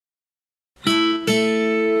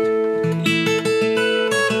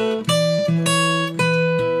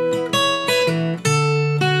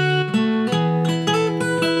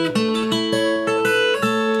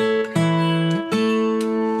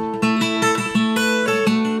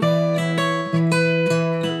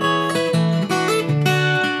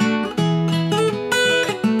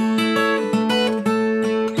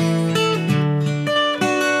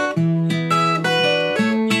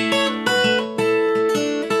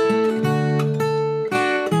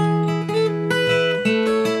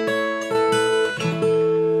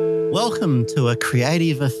welcome to A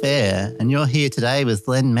Creative Affair. And you're here today with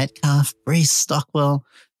Len Metcalf, Bree Stockwell,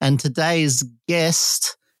 and today's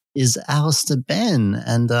guest is Alister Benn.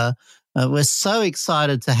 And we're so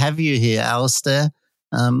excited to have you here, Alister.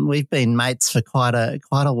 We've been mates for quite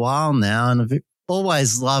a while now, and I've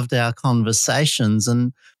always loved our conversations.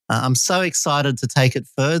 And I'm so excited to take it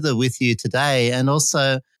further with you today, and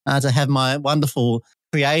also to have my wonderful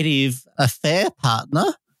creative affair partner,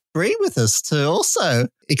 Bree, with us to also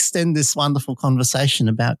extend this wonderful conversation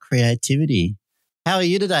about creativity. How are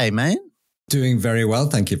you today, mate? Doing very well,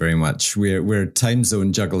 thank you very much. We're time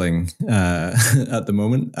zone juggling at the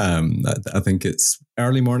moment. I think it's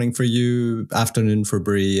early morning for you, afternoon for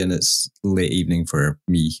Bree, and it's late evening for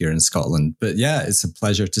me here in Scotland. But yeah, it's a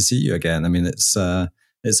pleasure to see you again. I mean, it's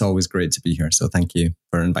always great to be here. So thank you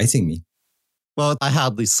for inviting me. Well, I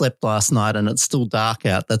hardly slept last night and it's still dark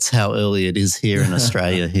out. That's how early it is here in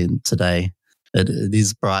Australia here today. It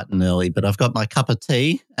is bright and early, but I've got my cup of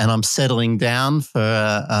tea and I'm settling down for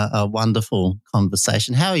a wonderful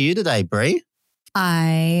conversation. How are you today, Bree?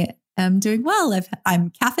 I am doing well.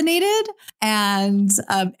 I'm caffeinated and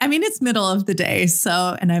it's middle of the day.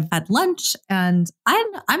 And I've had lunch and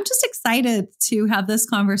I'm just excited to have this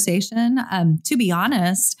conversation. To be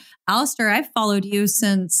honest, Alister, I've followed you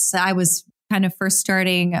since I was kind of first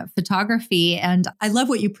starting photography. And I love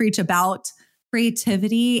what you preach about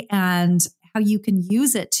creativity and how you can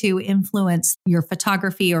use it to influence your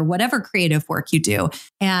photography or whatever creative work you do.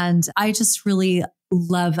 And I just really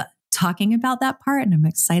love talking about that part. And I'm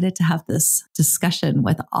excited to have this discussion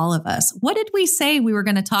with all of us. What did we say we were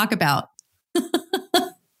going to talk about?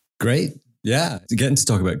 Great. Yeah. Getting to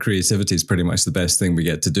talk about creativity is pretty much the best thing we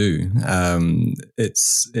get to do.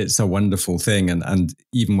 It's a wonderful thing. And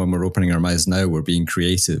even when we're opening our mouths now, we're being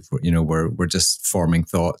creative. We're just forming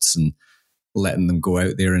thoughts and letting them go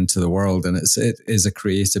out there into the world. And it is a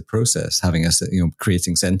creative process, having us,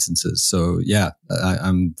 creating sentences. So yeah,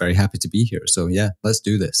 I'm very happy to be here. So yeah, let's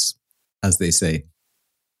do this, as they say.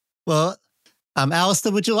 Well, Alister,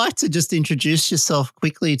 would you like to just introduce yourself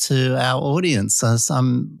quickly to our audience?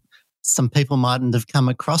 Some people mightn't have come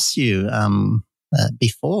across you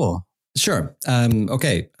before. Sure.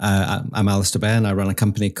 Okay. I'm Alister Benn. I run a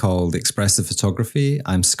company called Expressive Photography.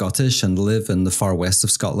 I'm Scottish and live in the far west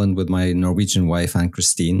of Scotland with my Norwegian wife, Anne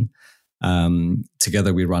Christine.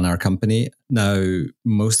 Together we run our company. Now,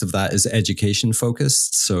 most of that is education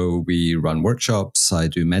focused. So we run workshops. I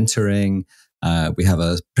do mentoring. We have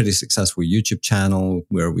a pretty successful YouTube channel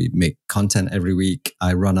where we make content every week.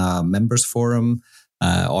 I run a members forum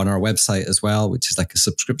on our website as well, which is like a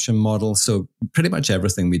subscription model. So pretty much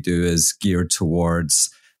everything we do is geared towards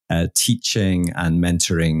teaching and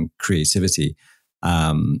mentoring creativity.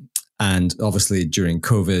 And obviously during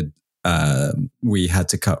COVID, we had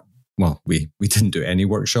to cut. Well, we didn't do any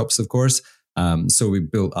workshops, of course. So we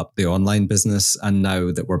built up the online business. And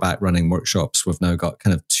now that we're back running workshops, we've now got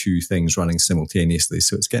kind of two things running simultaneously.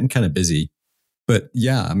 So it's getting kind of busy. But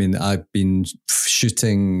yeah, I mean, I've been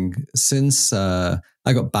shooting since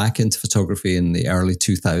I got back into photography in the early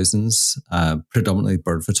 2000s, predominantly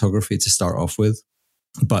bird photography to start off with,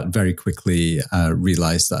 but very quickly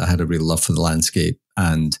realized that I had a real love for the landscape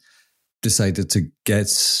and decided to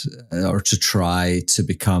try to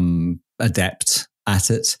become adept at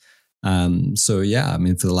it. So yeah, I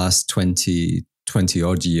mean, for the last 20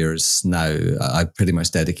 odd years now, I pretty much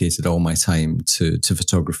dedicated all my time to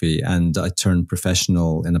photography, and I turned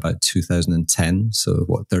professional in about 2010.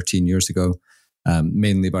 So 13 years ago,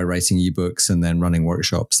 mainly by writing ebooks and then running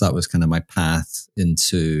workshops. That was kind of my path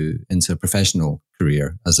into a professional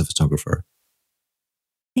career as a photographer.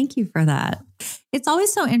 Thank you for that. It's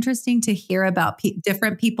always so interesting to hear about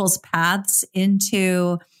different people's paths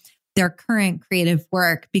into their current creative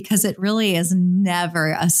work, because it really is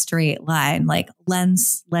never a straight line. Like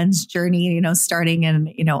Len's journey, starting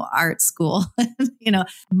in, art school,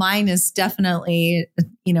 mine is definitely,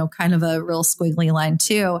 kind of a real squiggly line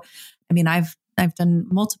too. I mean, I've done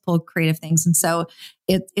multiple creative things. And so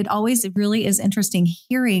it always really is interesting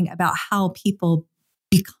hearing about how people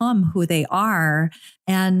become who they are.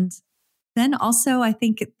 And then also, I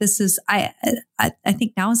think this is, I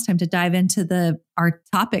think now is time to dive into our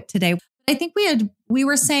topic today. I think we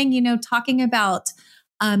were saying, talking about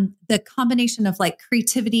the combination of like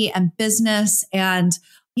creativity and business, and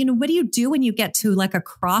what do you do when you get to like a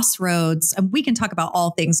crossroads? And we can talk about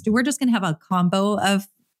all things. We're just going to have a combo of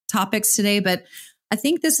topics today, but I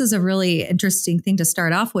think this is a really interesting thing to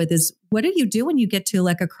start off with. Is what do you do when you get to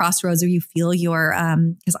like a crossroads, or you feel your?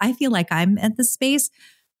 Because I feel like I'm at the space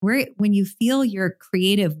when you feel your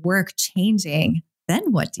creative work changing,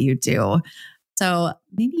 then what do you do? So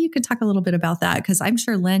maybe you could talk a little bit about that, because I'm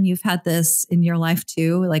sure, Len, you've had this in your life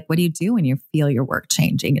too. Like, what do you do when you feel your work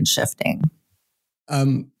changing and shifting?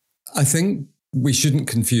 I think we shouldn't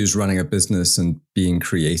confuse running a business and being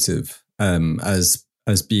creative as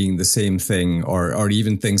being the same thing, or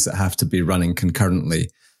even things that have to be running concurrently.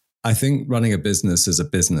 I think running a business is a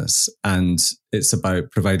business, and it's about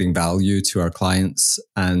providing value to our clients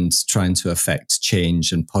and trying to affect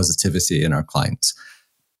change and positivity in our clients.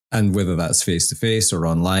 And whether that's face-to-face or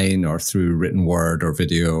online or through written word or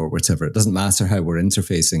video or whatever, it doesn't matter how we're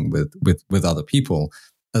interfacing with other people,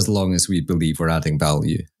 as long as we believe we're adding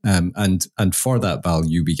value. And for that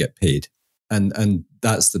value, we get paid. And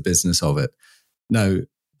that's the business of it. Now,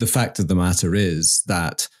 the fact of the matter is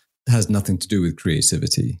that it has nothing to do with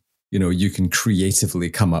creativity. You know, you can creatively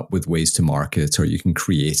come up with ways to market, or you can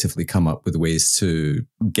creatively come up with ways to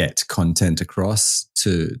get content across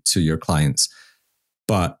to your clients.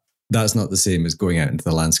 But that's not the same as going out into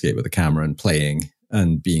the landscape with a camera and playing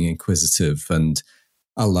and being inquisitive and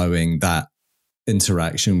allowing that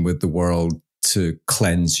interaction with the world to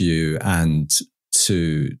cleanse you and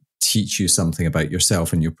to teach you something about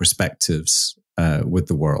yourself and your perspectives with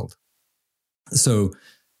the world. So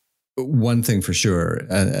one thing for sure,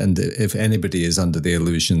 and if anybody is under the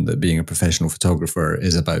illusion that being a professional photographer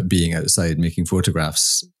is about being outside making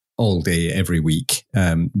photographs all day, every week,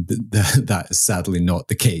 that is sadly not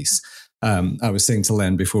the case. I was saying to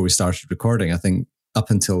Len before we started recording, I think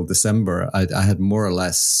up until December, I had more or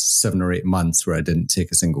less 7 or 8 months where I didn't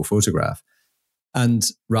take a single photograph. And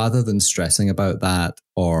rather than stressing about that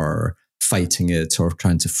or fighting it or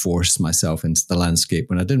trying to force myself into the landscape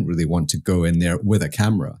when I didn't really want to go in there with a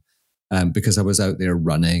camera, because I was out there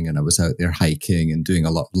running and I was out there hiking and doing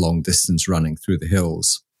a lot of long distance running through the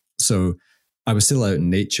hills. So I was still out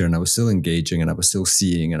in nature, and I was still engaging, and I was still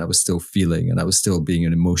seeing, and I was still feeling, and I was still being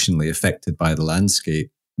emotionally affected by the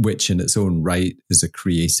landscape, which in its own right is a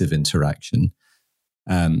creative interaction.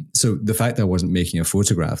 So the fact that I wasn't making a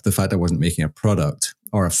photograph, the fact that I wasn't making a product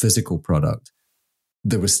or a physical product,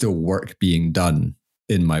 there was still work being done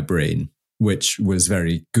in my brain, which was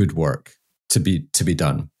very good work to be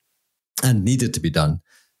done and needed to be done,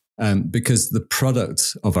 because the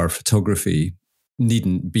product of our photography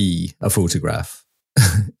needn't be a photograph,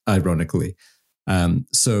 ironically.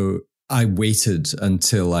 So I waited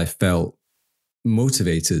until I felt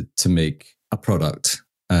motivated to make a product,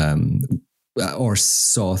 or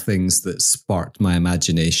saw things that sparked my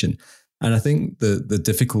imagination. And I think the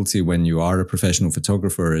difficulty when you are a professional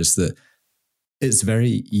photographer is that it's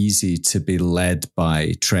very easy to be led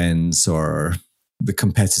by trends or the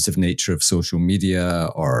competitive nature of social media,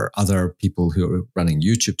 or other people who are running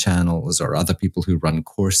YouTube channels, or other people who run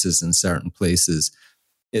courses in certain places.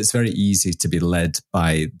 It's very easy to be led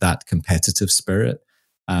by that competitive spirit.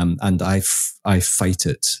 And I fight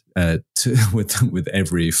it with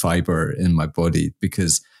every fiber in my body,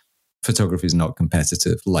 because photography is not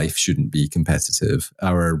competitive. Life shouldn't be competitive.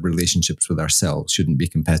 Our relationships with ourselves shouldn't be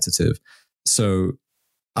competitive. So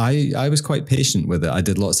I was quite patient with it. I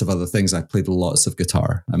did lots of other things. I played lots of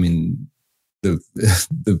guitar. I mean,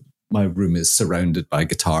 my room is surrounded by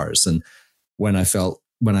guitars. And when I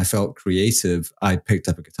felt creative, I picked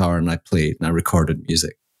up a guitar and I played and I recorded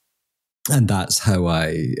music. And that's how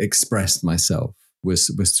I expressed myself, was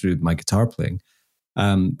through my guitar playing.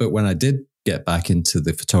 But when I did get back into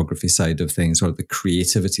the photography side of things, or the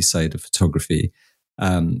creativity side of photography,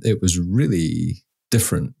 it was really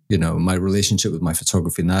different. You know, my relationship with my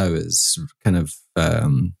photography now is kind of,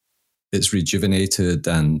 it's rejuvenated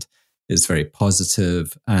and it's very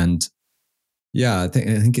positive. And yeah, I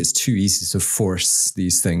think it's too easy to force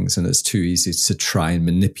these things, and it's too easy to try and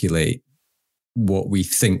manipulate what we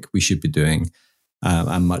think we should be doing.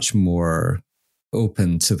 I'm much more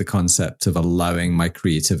open to the concept of allowing my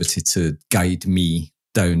creativity to guide me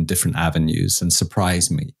down different avenues and surprise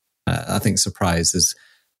me. I think surprise is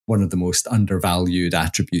one of the most undervalued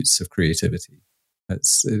attributes of creativity.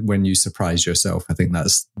 It's when you surprise yourself. I think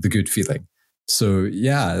that's the good feeling. So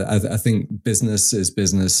yeah, I think business is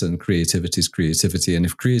business and creativity is creativity. And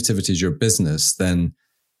if creativity is your business, then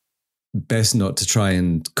best not to try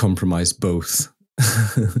and compromise both.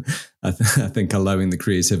 I think allowing the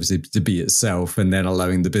creativity to be itself and then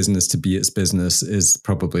allowing the business to be its business is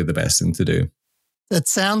probably the best thing to do. It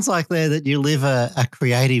sounds like there that you live a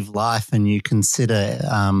creative life, and you consider,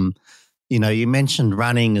 you mentioned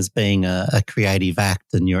running as being a creative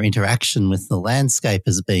act, and your interaction with the landscape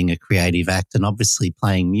as being a creative act, and obviously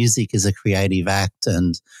playing music is a creative act.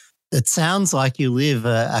 And it sounds like you live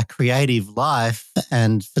a creative life,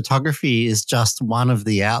 and photography is just one of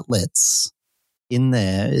the outlets in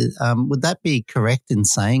there. Would that be correct in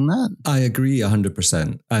saying that? I agree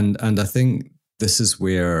 100%. And I think this is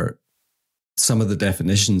where some of the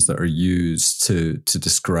definitions that are used to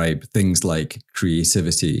describe things like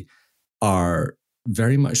creativity are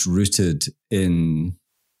very much rooted in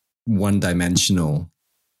one-dimensional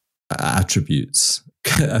attributes.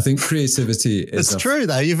 I think creativity is... It's true,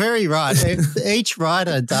 though. You're very right. Each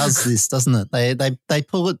writer does this, doesn't it? They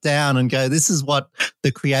pull it down and go, this is what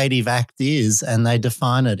the creative act is, and they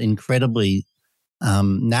define it incredibly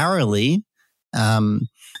narrowly to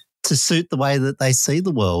suit the way that they see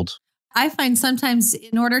the world. I find sometimes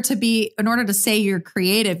in order to say you're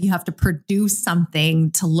creative, you have to produce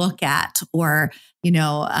something to look at, or,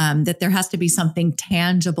 that there has to be something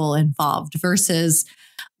tangible involved versus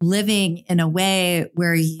living in a way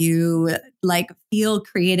where you feel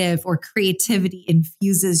creative or creativity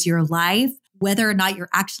infuses your life. Whether or not you're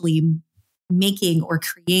actually making or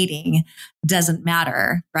creating doesn't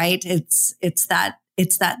matter, right? It's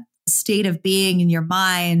that state of being in your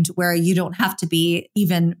mind where you don't have to be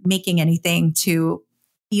even making anything to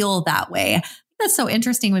feel that way. I think that's so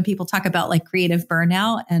interesting when people talk about creative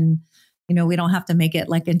burnout, and we don't have to make it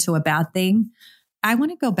into a bad thing. I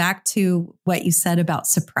want to go back to what you said about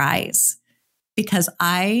surprise, because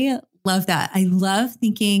I love that. I love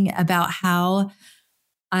thinking about how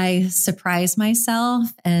I surprise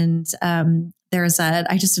myself. And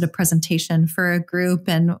I just did a presentation for a group,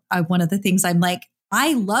 and one of the things I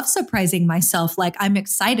love surprising myself. I'm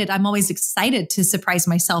excited. I'm always excited to surprise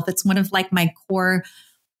myself. It's one of my core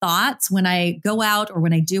thoughts when I go out or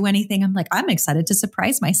when I do anything. I'm excited to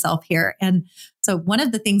surprise myself here. And so one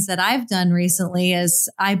of the things that I've done recently is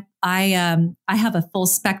I have a full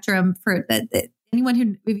spectrum for anyone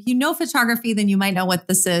who, if you know photography, then you might know what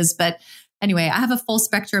this is. But anyway, I have a full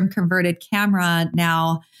spectrum converted camera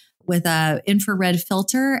now with a infrared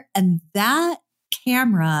filter, and that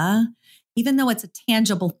camera, even though it's a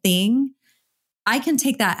tangible thing, I can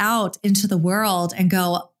take that out into the world and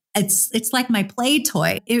go, it's like my play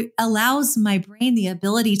toy. It allows my brain the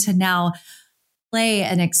ability to now play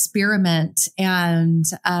and experiment. And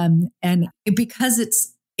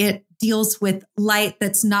because it deals with light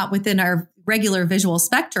that's not within our regular visual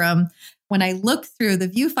spectrum, when I look through the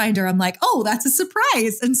viewfinder, I'm like, oh, that's a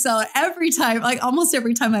surprise. And so almost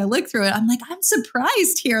every time I look through it, I'm I'm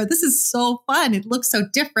surprised here. This is so fun. It looks so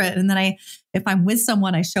different. And then if I'm with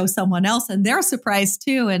someone, I show someone else and they're surprised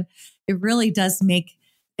too. And it really does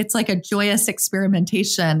it's like a joyous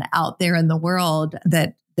experimentation out there in the world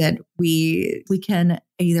that we can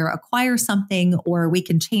either acquire something or we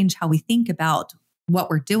can change how we think about what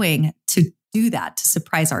we're doing to do that, to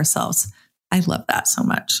surprise ourselves. I love that so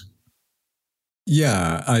much.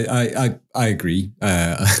 Yeah, I agree.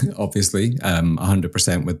 Obviously,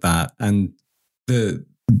 100% with that. And the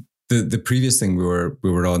previous thing we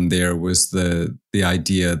were on there was the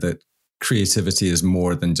idea that creativity is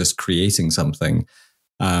more than just creating something,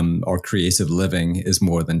 or creative living is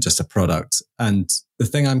more than just a product. And the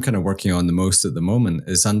thing I'm kind of working on the most at the moment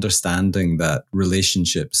is understanding that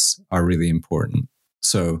relationships are really important.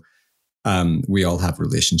 So we all have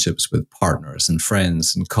relationships with partners and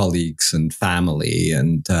friends and colleagues and family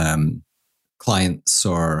and clients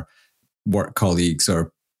or work colleagues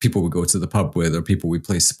or people we go to the pub with or people we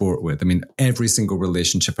play sport with. I mean, every single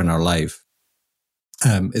relationship in our life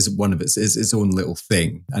is one of its own little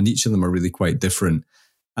thing, and each of them are really quite different.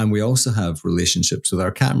 And we also have relationships with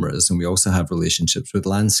our cameras, and we also have relationships with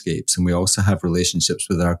landscapes, and we also have relationships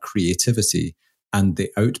with our creativity and the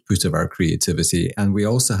output of our creativity. And we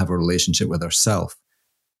also have a relationship with ourself.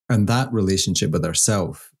 And that relationship with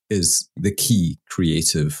ourself is the key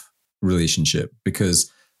creative relationship,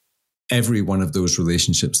 because every one of those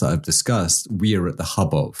relationships that I've discussed, we are at the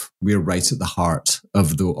hub of. We're right at the heart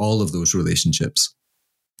of all of those relationships.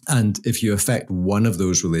 And if you affect one of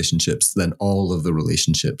those relationships, then all of the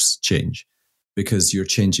relationships change, because you're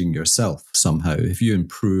changing yourself somehow. If you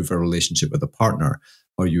improve a relationship with a partner,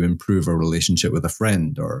 or you improve a relationship with a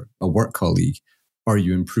friend or a work colleague, or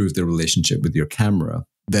you improve the relationship with your camera,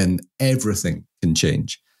 then everything can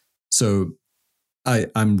change. So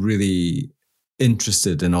I'm really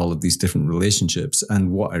interested in all of these different relationships.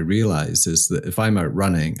 And what I realized is that if I'm out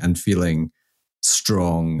running and feeling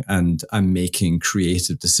strong and I'm making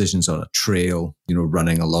creative decisions on a trail,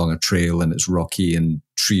 running along a trail and it's rocky and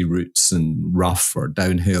tree roots and rough or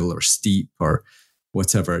downhill or steep or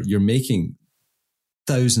whatever, you're making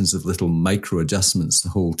thousands of little micro adjustments the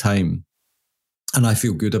whole time. And I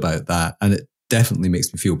feel good about that. And it definitely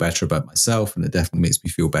makes me feel better about myself, and it definitely makes me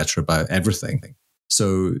feel better about everything.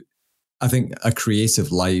 So I think a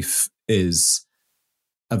creative life is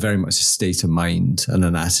very much a state of mind and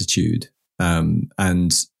an attitude.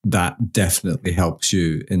 And that definitely helps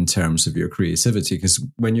you in terms of your creativity, because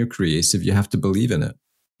when you're creative, you have to believe in it.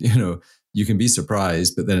 You can be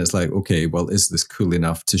surprised, but then it's like, okay, well, is this cool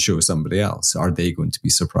enough to show somebody else? Are they going to be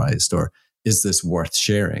surprised? Or is this worth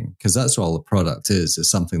sharing? Because that's all the product is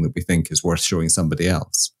something that we think is worth showing somebody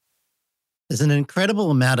else. There's an incredible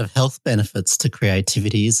amount of health benefits to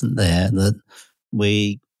creativity, isn't there? That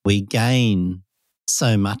we gain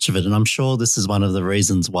so much of it. And I'm sure this is one of the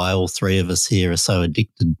reasons why all three of us here are so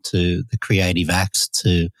addicted to the creative act,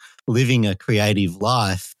 to living a creative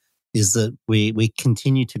life, is that we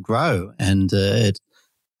continue to grow. And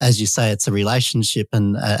as you say, it's a relationship.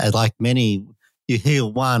 And like many, you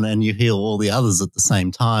heal one and you heal all the others at the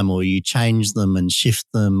same time, or you change them and shift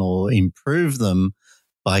them or improve them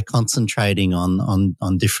by concentrating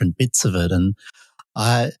on different bits of it. And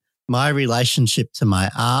my relationship to my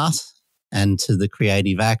art and to the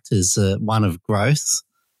creative act is one of growth,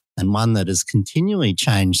 and one that has continually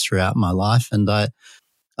changed throughout my life. And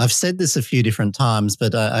I've said this a few different times,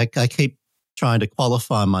 but I keep trying to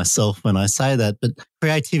qualify myself when I say that. But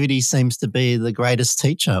creativity seems to be the greatest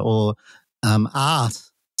teacher, or art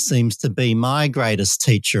seems to be my greatest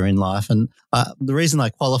teacher in life. And the reason I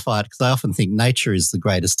qualify it, because I often think nature is the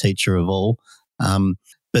greatest teacher of all.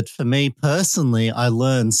 But for me personally, I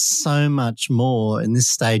learn so much more in this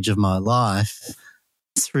stage of my life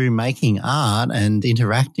through making art and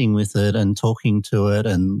interacting with it and talking to it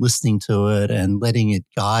and listening to it and letting it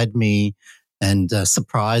guide me and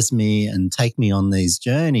surprise me and take me on these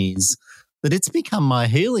journeys, that it's become my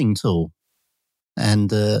healing tool.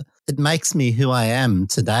 And it makes me who I am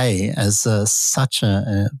today as such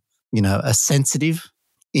a sensitive,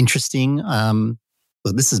 interesting,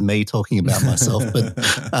 well, this is me talking about myself, but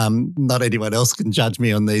not anyone else can judge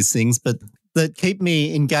me on these things, but that keep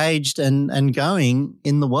me engaged and going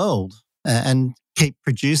in the world, and keep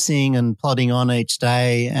producing and plodding on each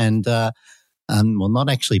day, and not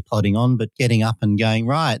actually plodding on, but getting up and going,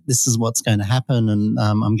 right, this is what's going to happen, and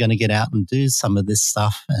I'm going to get out and do some of this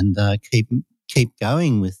stuff and keep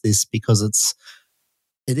going with this, because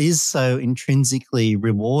it is so intrinsically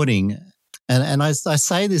rewarding. And I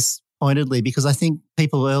say this pointedly because I think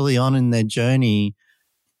people early on in their journey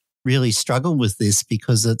really struggle with this,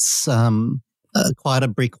 because it's quite a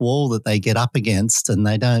brick wall that they get up against, and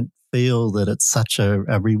they don't feel that it's such a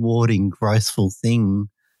rewarding, growthful thing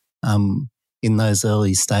in those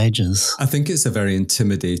early stages. I think it's a very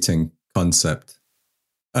intimidating concept.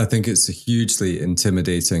 I think it's a hugely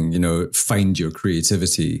intimidating, find your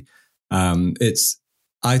creativity. I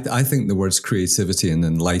think the words creativity and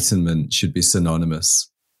enlightenment should be synonymous.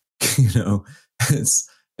 I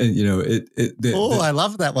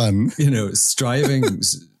love that one.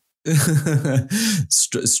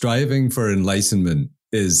 Striving for enlightenment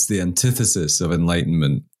is the antithesis of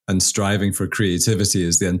enlightenment, and striving for creativity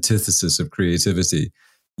is the antithesis of creativity.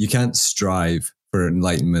 You can't strive for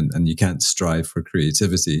enlightenment and you can't strive for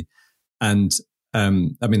creativity. And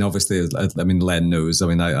obviously, Len knows.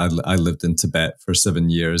 I lived in Tibet for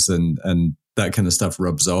 7 years, and that kind of stuff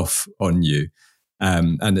rubs off on you.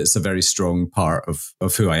 And it's a very strong part of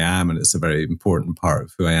who I am, and it's a very important part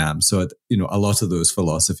of who I am. So, a lot of those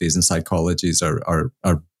philosophies and psychologies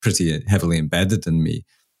are pretty heavily embedded in me.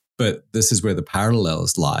 But this is where the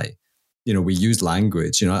parallels lie. We use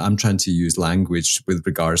language. I'm trying to use language with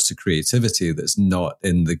regards to creativity that's not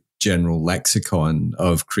in the general lexicon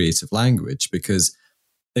of creative language, because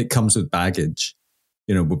it comes with baggage.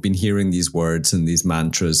 We've been hearing these words and these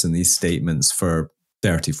mantras and these statements for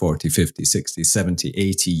 30, 40, 50, 60, 70,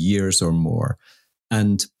 80 years or more.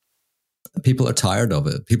 And people are tired of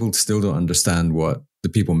it. People still don't understand what the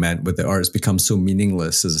people meant with it, or it's become so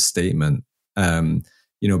meaningless as a statement.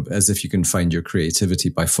 As if you can find your creativity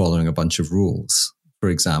by following a bunch of rules, for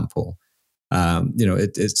example.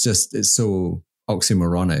 It's so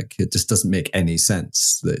oxymoronic. It just doesn't make any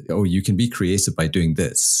sense that, you can be creative by doing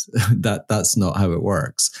this. That's not how it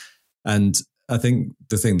works. And I think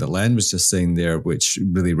the thing that Len was just saying there, which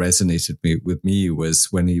really resonated with me, was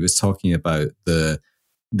when he was talking about the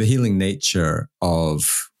healing nature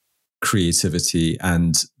of creativity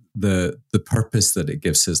and the purpose that it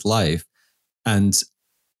gives his life. And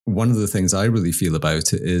one of the things I really feel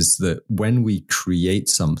about it is that when we create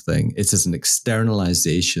something, it is an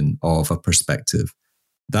externalization of a perspective.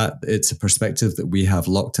 That it's a perspective that we have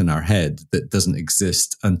locked in our head that doesn't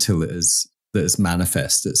exist until it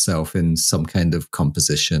manifests itself in some kind of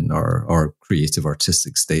composition or creative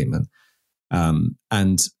artistic statement.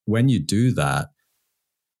 And when you do that,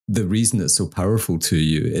 the reason it's so powerful to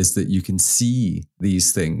you is that you can see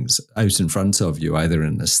these things out in front of you, either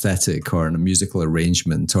in aesthetic or in a musical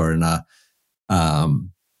arrangement or in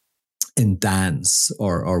in dance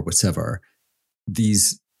or whatever,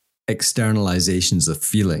 these externalizations of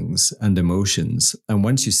feelings and emotions. And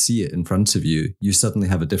once you see it in front of you, you suddenly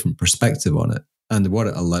have a different perspective on it. And what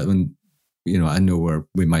it allows, I know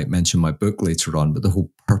we might mention my book later on, but the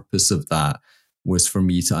whole purpose of that was for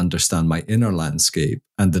me to understand my inner landscape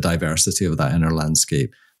and the diversity of that inner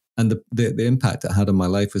landscape. And the impact it had on my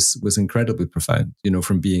life was incredibly profound,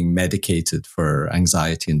 from being medicated for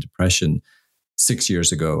anxiety and depression 6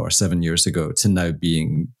 years ago or 7 years ago to now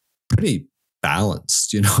being pretty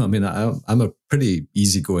balanced. I'm a pretty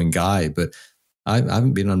easygoing guy, but I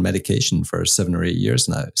haven't been on medication for 7 or 8 years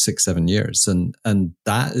now, 6, 7 years. And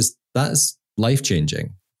that is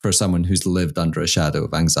life-changing for someone who's lived under a shadow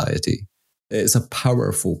of anxiety. It's a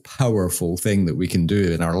powerful, powerful thing that we can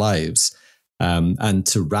do in our lives. And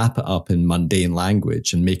to wrap it up in mundane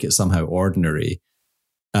language and make it somehow ordinary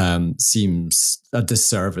seems a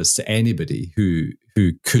disservice to anybody who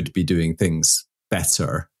could be doing things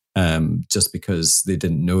better just because they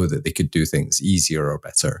didn't know that they could do things easier or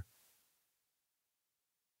better.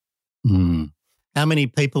 How many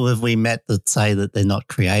people have we met that say that they're not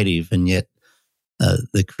creative, and yet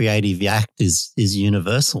the creative act is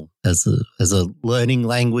universal as a learning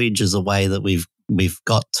language, as a way that we've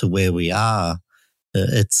got to where we are.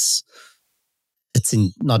 It's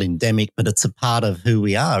not endemic, but it's a part of who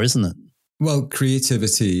we are, isn't it? Well,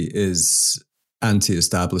 creativity is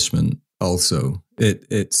anti-establishment also.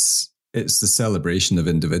 It's the celebration of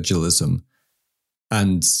individualism.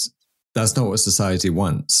 And that's not what society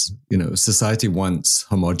wants. Society wants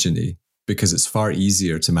homogeny because it's far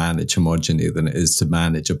easier to manage homogeny than it is to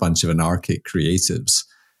manage a bunch of anarchic creatives.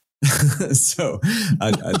 So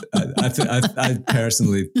I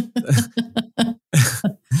personally,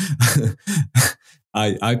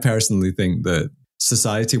 I personally think that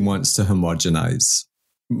society wants to homogenize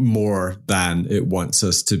more than it wants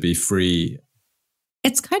us to be free.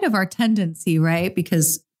 It's kind of our tendency, right?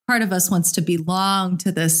 Because part of us wants to belong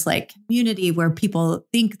to this community where people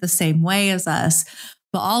think the same way as us,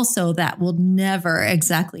 but also that will never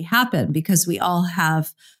exactly happen because we all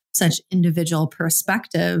have such individual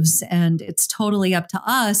perspectives, and it's totally up to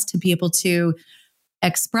us to be able to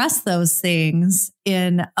express those things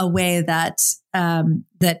in a way that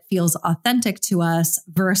that feels authentic to us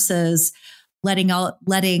versus letting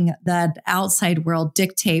that outside world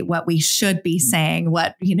dictate what we should be saying,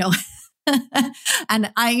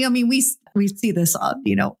 and we see this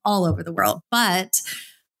all over the world, but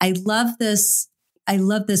I love this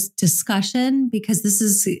discussion because this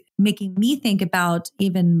is making me think about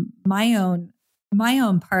even my own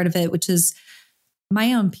part of it, which is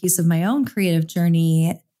my own piece of my own creative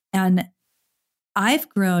journey. And I've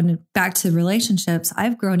grown back to relationships.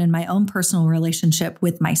 I've grown in my own personal relationship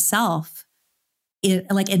with myself, in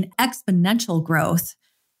exponential growth,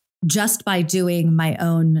 just by doing my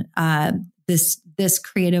own this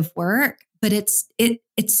creative work. But it's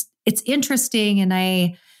interesting, and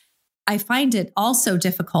I find it also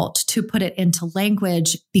difficult to put it into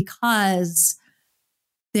language because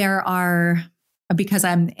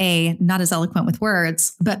I'm A, not as eloquent with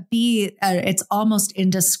words, but B, it's almost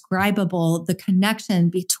indescribable, the connection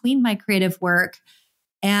between my creative work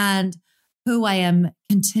and who I am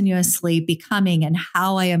continuously becoming and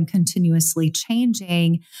how I am continuously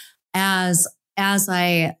changing as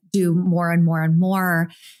I do more and more and more.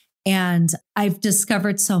 And I've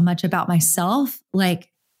discovered so much about myself,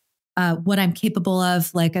 what I'm capable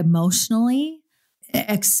of, emotionally,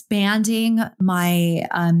 expanding my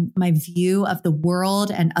my view of the world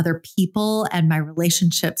and other people and my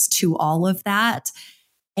relationships to all of that.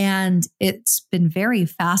 And it's been very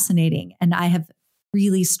fascinating. And I have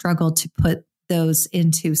really struggled to put those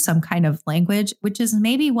into some kind of language, which is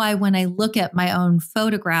maybe why when I look at my own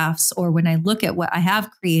photographs or when I look at what I have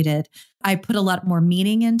created, I put a lot more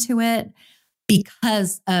meaning into it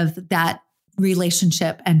because of that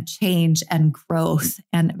relationship and change and growth.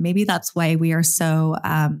 And maybe that's why we are so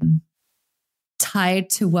tied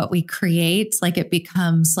to what we create. It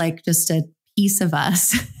becomes just a piece of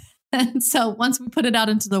us. And so once we put it out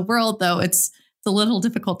into the world, though, it's a little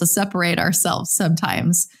difficult to separate ourselves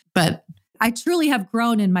sometimes. But I truly have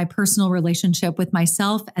grown in my personal relationship with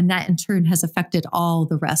myself, and that in turn has affected all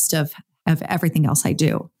the rest of everything else I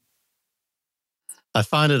do. I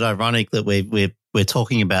find it ironic that we're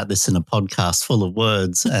talking about this in a podcast full of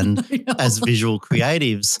words and as visual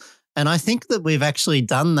creatives. And I think that we've actually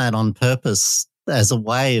done that on purpose as a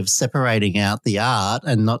way of separating out the art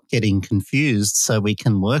and not getting confused so we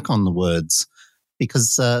can work on the words.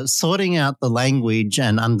 Because sorting out the language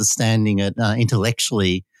and understanding it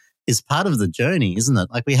intellectually is part of the journey, isn't it?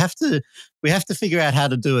 We have to figure out how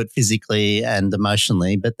to do it physically and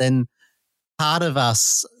emotionally, but then part of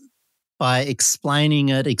us, by explaining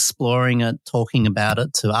it, exploring it, talking about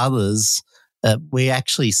it to others, we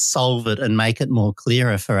actually solve it and make it more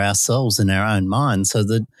clearer for ourselves in our own mind, so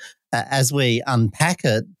that as we unpack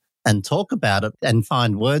it and talk about it and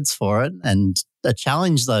find words for it and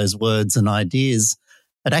challenge those words and ideas,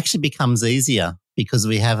 it actually becomes easier because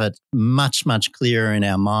we have it much, much clearer in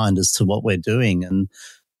our mind as to what we're doing. And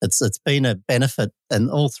it's been a benefit,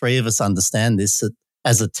 and all three of us understand this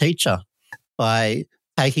as a teacher, by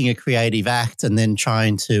taking a creative act and then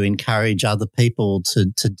trying to encourage other people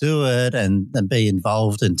to do it and be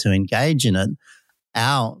involved and to engage in it.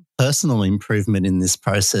 Our personal improvement in this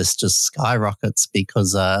process just skyrockets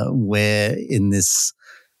because we're in this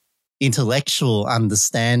intellectual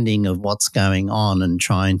understanding of what's going on and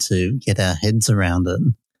trying to get our heads around it.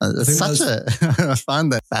 I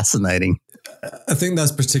find that fascinating. I think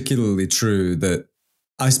that's particularly true, that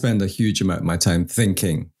I spend a huge amount of my time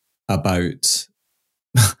thinking about,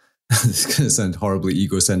 this is going to sound horribly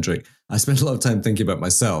egocentric, I spend a lot of time thinking about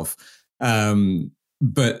myself,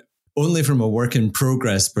 but only from a work in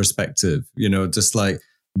progress perspective, just like,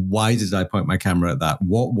 why did I point my camera at that?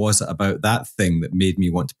 What was it about that thing that made me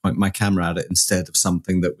want to point my camera at it instead of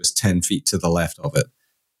something that was 10 feet to the left of it?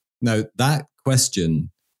 Now, that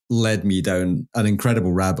question led me down an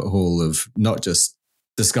incredible rabbit hole of not just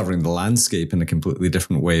discovering the landscape in a completely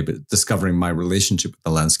different way, but discovering my relationship with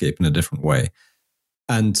the landscape in a different way.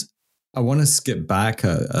 And I want to skip back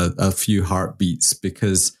a few heartbeats,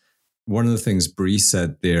 because one of the things Bree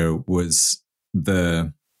said there was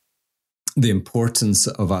the importance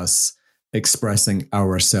of us expressing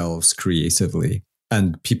ourselves creatively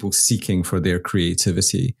and people seeking for their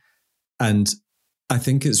creativity. And I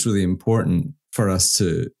think it's really important for us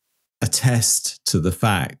to attest to the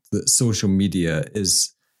fact that social media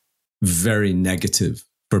is very negative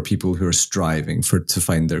for people who are striving to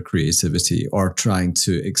find their creativity or trying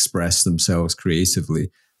to express themselves creatively.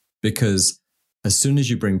 Because as soon as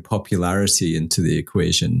you bring popularity into the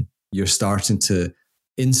equation, you're starting to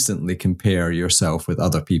instantly compare yourself with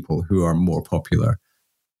other people who are more popular.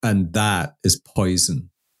 And that is poison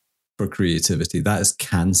for creativity. That is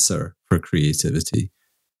cancer for creativity.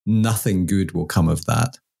 Nothing good will come of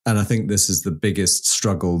that. And I think this is the biggest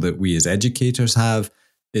struggle that we as educators have,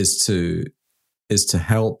 is to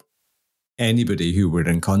help anybody who we're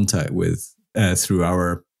in contact with through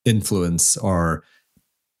our influence or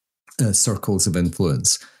circles of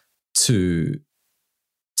influence to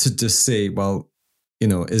just say, well,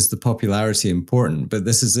 is the popularity important? But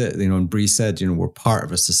this is it. And Bree said, we're part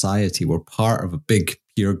of a society. We're part of a big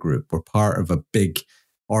peer group. We're part of a big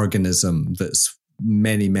organism that's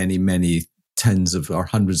many, many, many tens of or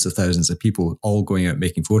hundreds of thousands of people all going out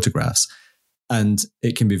making photographs. And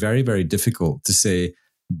it can be very, very difficult to say,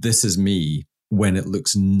 this is me, when it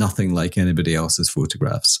looks nothing like anybody else's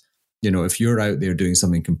photographs. If you're out there doing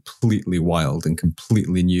something completely wild and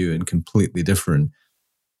completely new and completely different,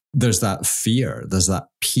 there's that fear, there's that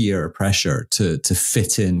peer pressure to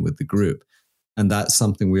fit in with the group. And that's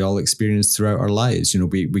something we all experience throughout our lives.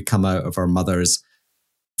 We come out of our mothers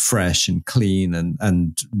fresh and clean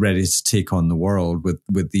and ready to take on the world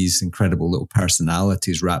with these incredible little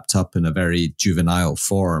personalities wrapped up in a very juvenile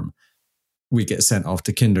form. We get sent off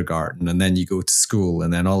to kindergarten, and then you go to school,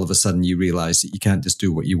 and then all of a sudden you realize that you can't just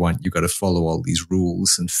do what you want. You've got to follow all these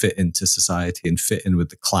rules and fit into society and fit in with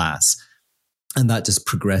the class. And that just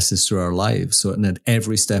progresses through our lives. So at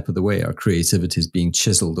every step of the way, our creativity is being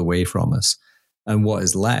chiseled away from us. And what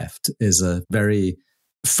is left is a very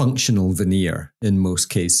functional veneer in most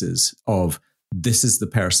cases of, this is the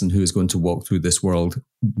person who is going to walk through this world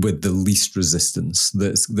with the least resistance,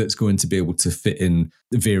 that's going to be able to fit in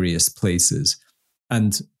various places.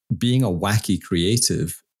 And being a wacky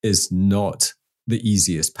creative is not the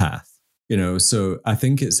easiest path. So I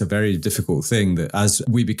think it's a very difficult thing that as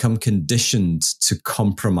we become conditioned to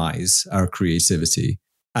compromise our creativity,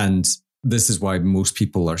 and this is why most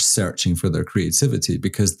people are searching for their creativity,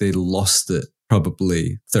 because they lost it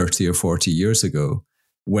probably 30 or 40 years ago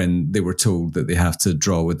when they were told that they have to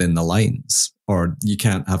draw within the lines, or you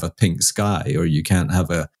can't have a pink sky, or you can't have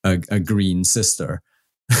a green sister,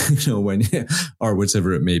 or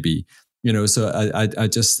whatever it may be. So I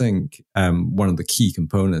just think one of the key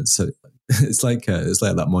components, it's like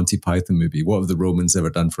that Monty Python movie. What have the Romans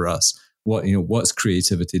ever done for us? What's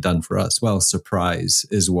creativity done for us? Well, surprise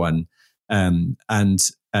is one, and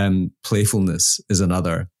playfulness is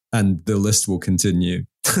another, and the list will continue.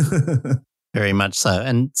 Very much so.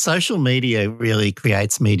 And social media really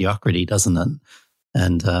creates mediocrity, doesn't it?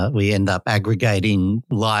 And we end up aggregating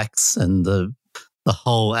likes, and the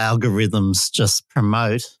whole algorithms just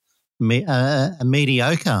promote a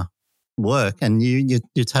mediocre work. And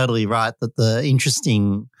you're totally right that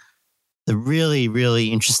the really,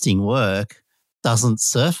 really interesting work doesn't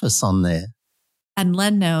surface on there. And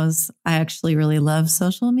Len knows I actually really love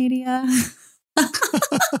social media.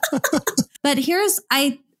 But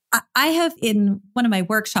I have in one of my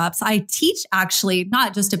workshops, I teach actually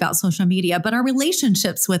not just about social media, but our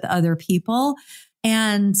relationships with other people.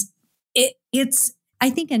 And it's, I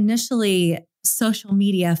think initially social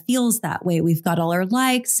media feels that way. We've got all our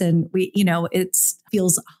likes and it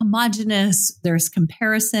feels homogenous. There's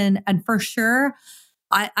comparison. And for sure,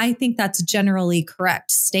 I think that's a generally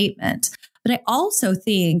correct statement. But I also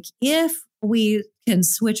think if we can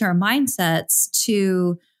switch our mindsets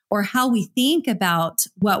to, or how we think about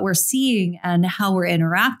what we're seeing and how we're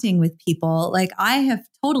interacting with people, like I have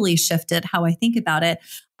totally shifted how I think about it.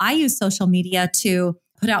 I use social media to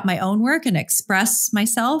put out my own work and express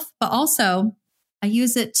myself, but also I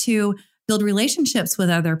use it to build relationships with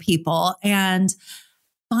other people and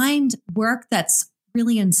find work that's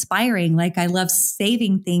really inspiring. Like I love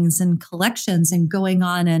saving things in collections and going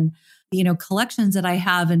on and, collections that I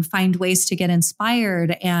have and find ways to get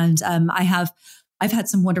inspired. And I've had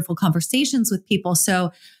some wonderful conversations with people.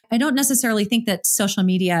 So I don't necessarily think that social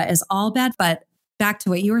media is all bad, but back to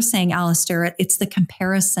what you were saying, Alister, it's the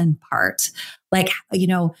comparison part. Like,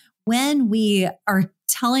 when we are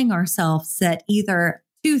telling ourselves that either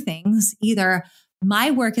two things, either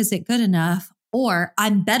my work isn't good enough or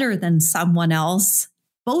I'm better than someone else,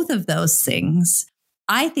 both of those things,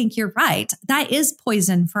 I think you're right. That is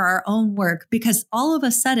poison for our own work because all of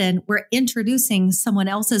a sudden we're introducing someone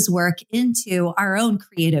else's work into our own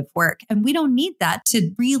creative work. And we don't need that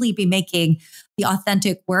to really be making the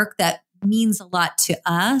authentic work that means a lot to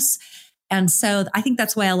us. And so I think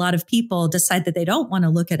that's why a lot of people decide that they don't want to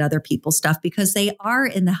look at other people's stuff because they are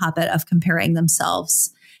in the habit of comparing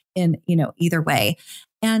themselves in, either way.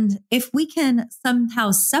 And if we can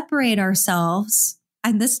somehow separate ourselves,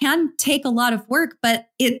 and this can take a lot of work, but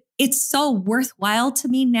it's so worthwhile to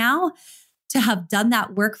me now to have done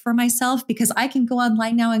that work for myself because I can go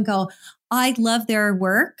online now and go, I love their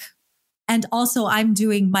work. And also I'm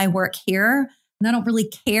doing my work here. And I don't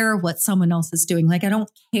really care what someone else is doing. Like, I don't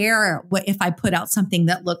care if I put out something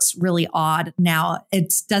that looks really odd now.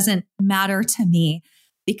 It doesn't matter to me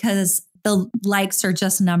because the likes are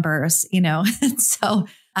just numbers, and so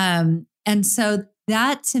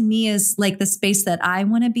that to me is like the space that I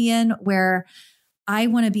want to be in, where I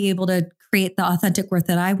want to be able to create the authentic work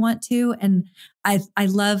that I want to. And I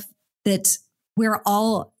love that we're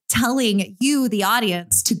all telling you, the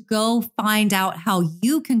audience, to go find out how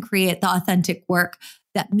you can create the authentic work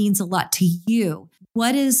that means a lot to you.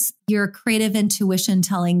 What is your creative intuition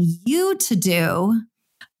telling you to do?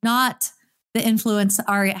 Not the influence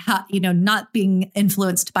not being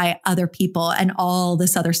influenced by other people and all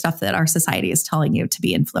this other stuff that our society is telling you to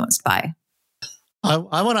be influenced by. I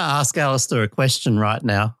want to ask Alister a question right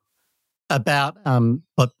now about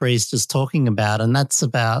what Bree's just talking about, and that's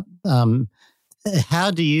about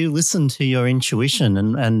how do you listen to your intuition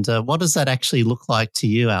and what does that actually look like to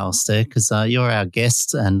you, Alister? Because you're our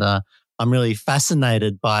guest and I'm really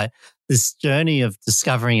fascinated by this journey of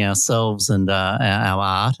discovering ourselves and our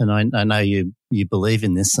art. And I know you believe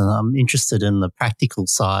in this, and I'm interested in the practical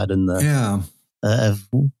side and of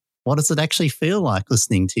what does it actually feel like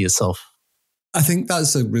listening to yourself? I think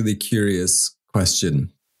that's a really curious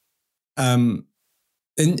question.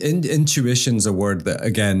 Intuition's a word that,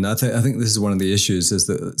 again, I think this is one of the issues, is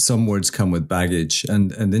that some words come with baggage,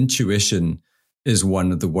 and intuition is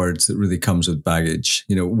one of the words that really comes with baggage.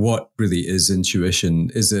 What really is intuition?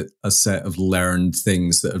 Is it a set of learned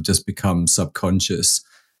things that have just become subconscious?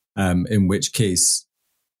 In which case,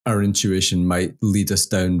 our intuition might lead us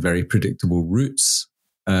down very predictable routes,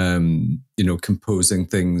 composing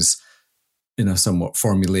things in a somewhat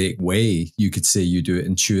formulaic way. You could say you do it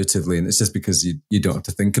intuitively, and it's just because you don't have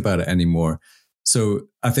to think about it anymore. So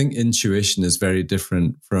I think intuition is very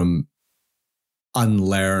different from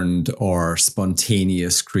unlearned or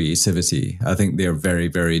spontaneous creativity. I think they're very,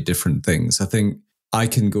 very different things. I think I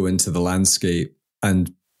can go into the landscape,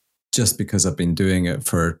 and just because I've been doing it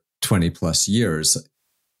for 20 plus years,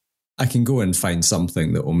 I can go and find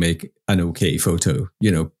something that will make an okay photo,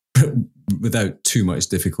 without too much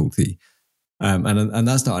difficulty. And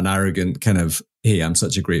that's not an arrogant kind of, hey, I'm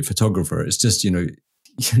such a great photographer. It's just,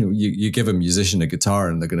 you give a musician a guitar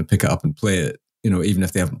and they're going to pick it up and play it, even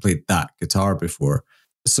if they haven't played that guitar before.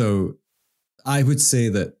 So I would say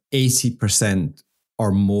that 80%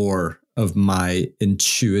 or more of my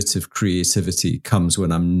intuitive creativity comes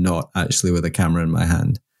when I'm not actually with a camera in my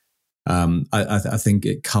hand. I think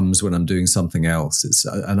it comes when I'm doing something else. It's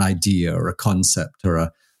an idea or a concept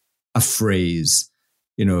or a phrase.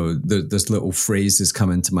 There's little phrases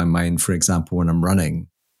come into my mind, for example, when I'm running,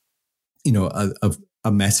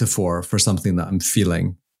 a metaphor for something that I'm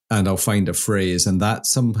feeling, and I'll find a phrase, and that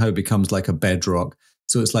somehow becomes like a bedrock.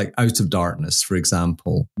 So it's like out of darkness, for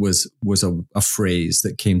example, was a phrase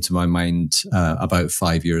that came to my mind about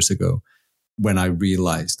 5 years ago when I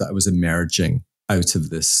realized that I was emerging out of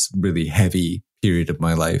this really heavy period of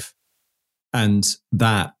my life. And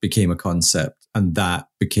that became a concept, and that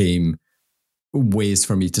became ways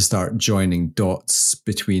for me to start joining dots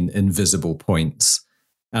between invisible points.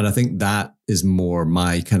 And I think that is more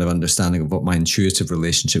my kind of understanding of what my intuitive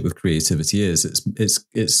relationship with creativity is.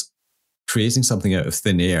 It's creating something out of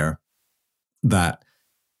thin air that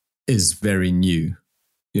is very new,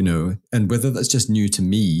 and whether that's just new to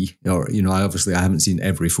me or, I haven't seen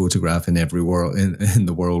every photograph in every world in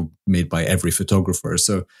the world made by every photographer.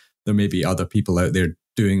 So there may be other people out there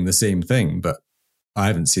doing the same thing, but I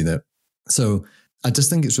haven't seen it. So I just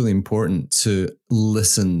think it's really important to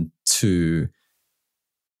listen to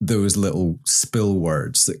those little spill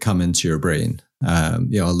words that come into your brain. A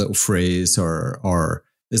little phrase, or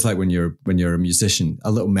it's like when you're a musician,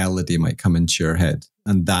 a little melody might come into your head,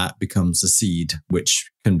 and that becomes a seed,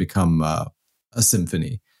 which can become a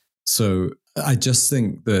symphony. So I just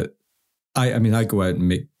think that I go out and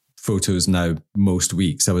make photos now most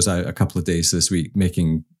weeks. I was out a couple of days this week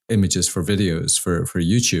making images for videos for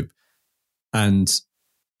YouTube. And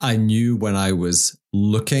I knew when I was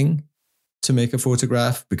looking to make a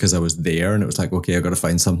photograph because I was there, and it was like, okay, I've got to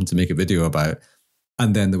find something to make a video about.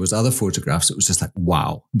 And then there was other photographs. It was just like,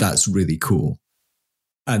 wow, that's really cool.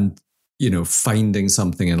 And, finding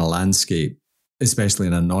something in a landscape, especially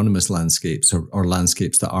in anonymous landscapes or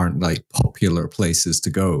landscapes that aren't like popular places to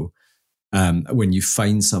go. When you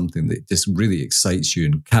find something that just really excites you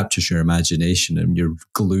and captures your imagination, and you're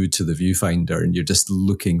glued to the viewfinder and you're just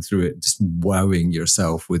looking through it, just wowing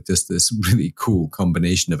yourself with just this really cool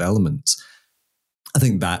combination of elements. I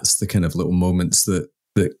think that's the kind of little moments that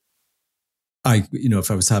I,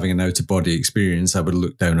 if I was having an out-of-body experience, I would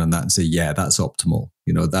look down on that and say, yeah, that's optimal.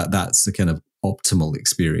 That's the kind of optimal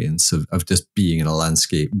experience of just being in a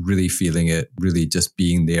landscape, really feeling it, really just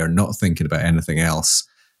being there, not thinking about anything else.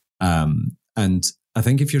 And I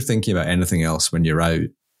think if you're thinking about anything else when you're out,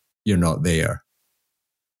 you're not there.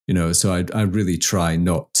 So I really try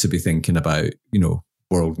not to be thinking about,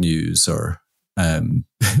 world news or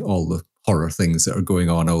all the horror things that are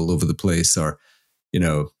going on all over the place, or,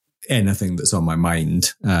 anything that's on my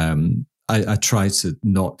mind. I try to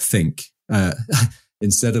not think.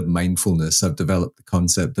 Instead of mindfulness, I've developed the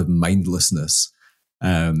concept of mindlessness.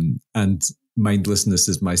 And mindlessness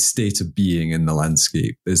is my state of being in the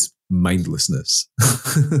landscape, is mindlessness.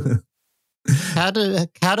 How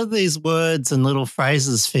do these words and little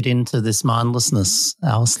phrases fit into this mindlessness,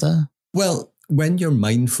 Alister? Well, when you're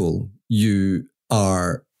mindful, you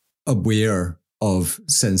are aware of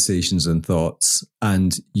sensations and thoughts,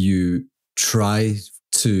 and you try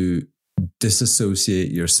to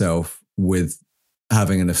disassociate yourself with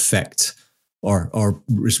having an effect or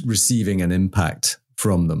receiving an impact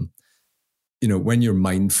from them. When you're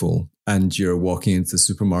mindful and you're walking into the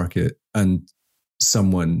supermarket and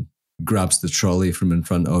someone grabs the trolley from in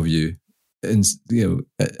front of you, and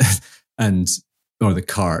or the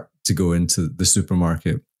cart to go into the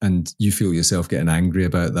supermarket, and you feel yourself getting angry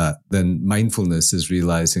about that, then mindfulness is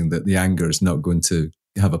realizing that the anger is not going to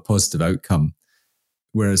have a positive outcome.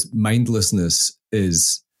 Whereas mindlessness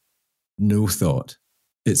is no thought.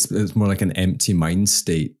 It's more like an empty mind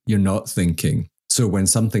state. You're not thinking. So when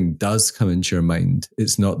something does come into your mind,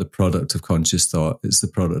 it's not the product of conscious thought. It's the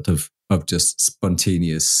product of just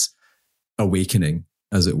spontaneous awakening,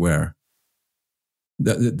 as it were.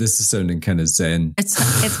 This is sounding kind of zen. It's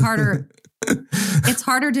harder. It's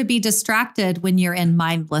harder to be distracted when you're in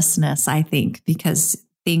mindlessness, I think, because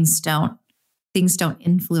things don't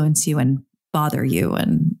influence you and bother you,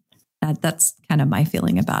 and that's kind of my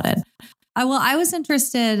feeling about it. I was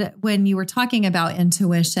interested when you were talking about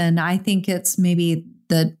intuition. I think it's maybe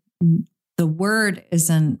the word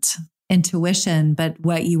isn't intuition, but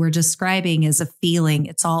what you were describing is a feeling.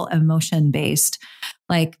 It's all emotion based,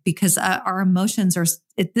 because our emotions are.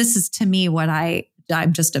 This is to me what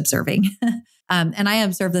I'm just observing, and I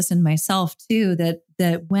observe this in myself too.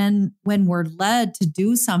 That when we're led to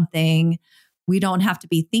do something, we don't have to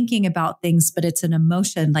be thinking about things, but it's an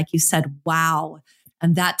emotion, like you said, wow.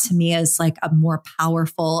 And that to me is like a more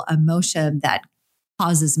powerful emotion that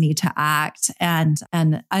causes me to act. And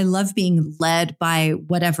I love being led by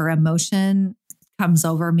whatever emotion comes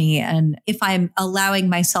over me. And if I'm allowing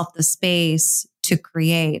myself the space to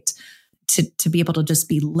create, to be able to just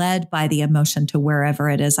be led by the emotion to wherever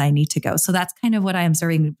it is I need to go. So that's kind of what I'm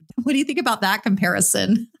observing. What do you think about that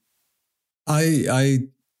comparison?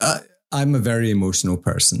 I'm a very emotional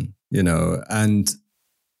person, and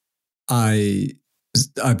I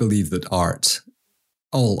believe that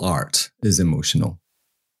all art is emotional.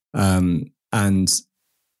 And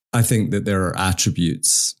I think that there are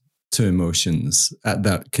attributes to emotions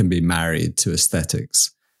that can be married to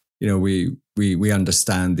aesthetics. We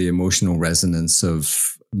understand the emotional resonance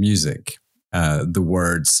of music, the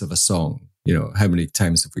words of a song. How many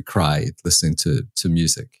times have we cried listening to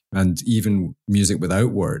music? And even music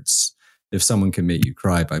without words. If someone can make you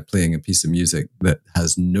cry by playing a piece of music that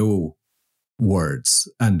has no words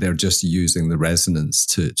and they're just using the resonance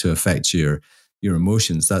to affect your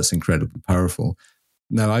emotions, that's incredibly powerful.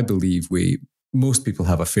 Now, I believe most people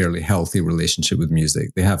have a fairly healthy relationship with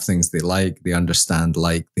music. They have things they like, they understand,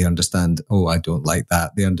 oh, I don't like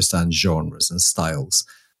that. They understand genres and styles.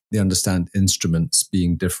 They understand instruments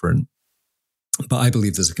being different. But I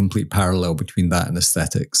believe there's a complete parallel between that and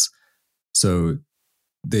aesthetics. So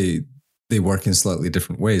they work in slightly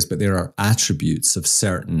different ways, but there are attributes of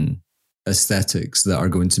certain aesthetics that are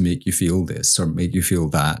going to make you feel this or make you feel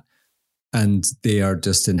that. And they are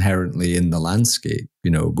just inherently in the landscape.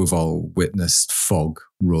 We've all witnessed fog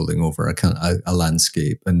rolling over a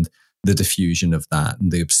landscape, and the diffusion of that and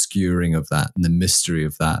the obscuring of that and the mystery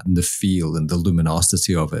of that and the feel and the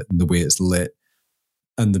luminosity of it and the way it's lit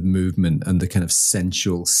and the movement and the kind of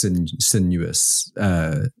sensual, sinuous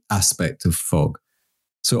aspect of fog.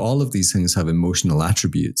 So all of these things have emotional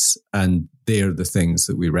attributes, and they are the things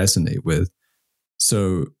that we resonate with.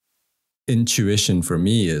 So intuition for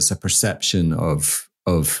me is a perception of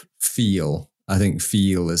feel. I think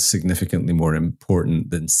feel is significantly more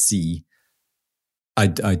important than see. I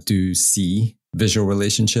do see visual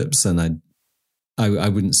relationships, and I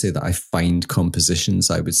wouldn't say that I find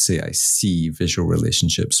compositions. I would say I see visual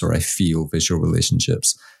relationships, or I feel visual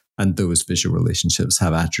relationships. And those visual relationships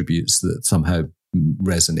have attributes that somehow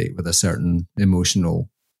resonate with a certain emotional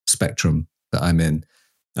spectrum that I'm in.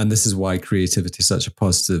 And this is why creativity is such a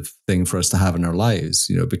positive thing for us to have in our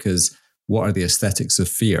lives, because what are the aesthetics of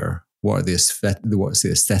fear? What's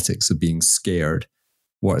the aesthetics of being scared?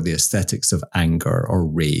 What are the aesthetics of anger or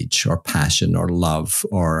rage or passion or love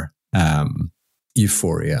or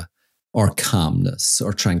euphoria or calmness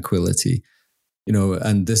or tranquility?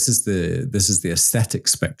 And this is the aesthetic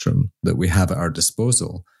spectrum that we have at our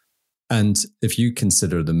disposal. And if you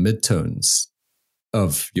consider the midtones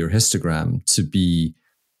of your histogram to be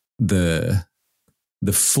the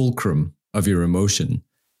fulcrum of your emotion,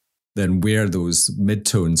 then where those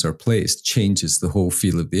midtones are placed changes the whole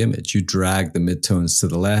feel of the image. You drag the midtones to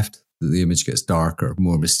the left, the image gets darker,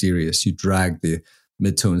 more mysterious. You drag the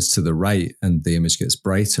midtones to the right, and the image gets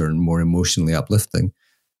brighter and more emotionally uplifting.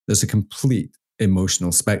 There's a complete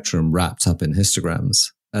emotional spectrum wrapped up in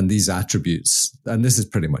histograms. And these attributes, and this is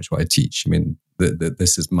pretty much what I teach. I mean,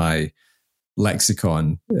 this is my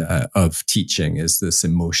lexicon of teaching, is this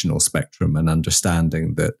emotional spectrum and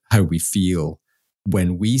understanding that how we feel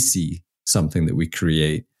when we see something that we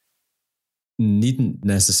create needn't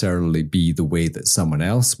necessarily be the way that someone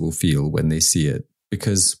else will feel when they see it,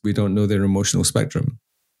 because we don't know their emotional spectrum.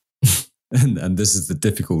 and this is the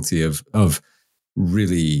difficulty of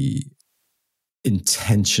really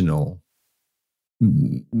intentional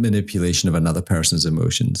manipulation of another person's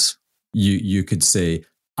emotions. You could say,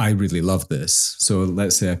 I really love this. So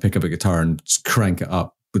let's say I pick up a guitar and just crank it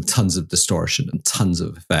up with tons of distortion and tons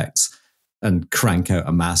of effects and crank out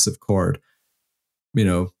a massive chord.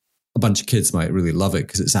 A bunch of kids might really love it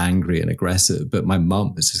because it's angry and aggressive, but my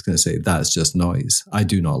mum is just going to say, that's just noise. I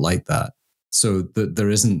do not like that. So there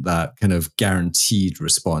isn't that kind of guaranteed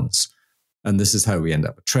response. And this is how we end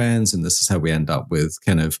up with trends, and this is how we end up with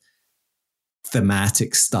kind of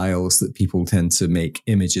thematic styles that people tend to make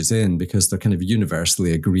images in, because they're kind of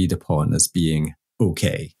universally agreed upon as being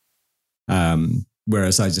okay.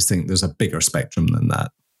 Whereas I just think there's a bigger spectrum than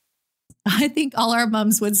that. I think all our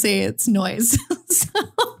moms would say it's noise.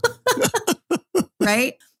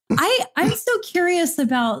 Right? I'm so curious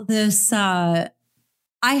about this.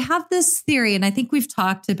 I have this theory, and I think we've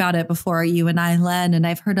talked about it before, you and I, Len, and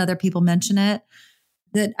I've heard other people mention it,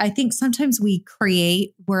 that I think sometimes we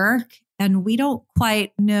create work and we don't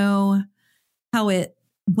quite know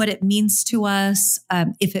what it means to us,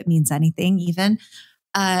 if it means anything even,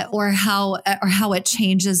 or how it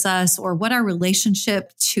changes us, or what our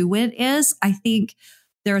relationship to it is. I think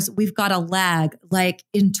we've got a lag. Like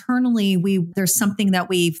internally, there's something that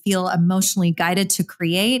we feel emotionally guided to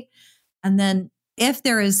create, and then if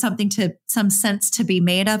there is some sense to be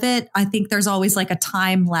made of it, I think there's always like a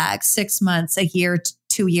time lag, 6 months, a year,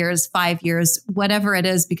 2 years, 5 years, whatever it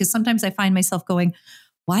is, because sometimes I find myself going,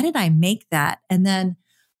 why did I make that? And then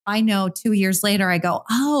I know 2 years later, I go,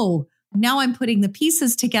 oh, now I'm putting the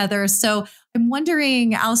pieces together. So I'm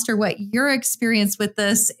wondering, Alister, what your experience with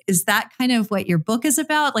this, is that kind of what your book is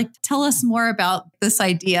about? Like, tell us more about this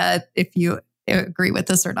idea, if you agree with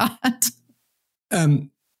this or not.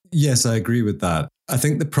 Yes, I agree with that. I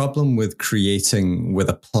think the problem with creating with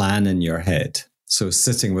a plan in your head, so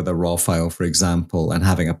sitting with a raw file, for example, and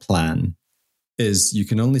having a plan, is you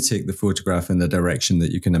can only take the photograph in the direction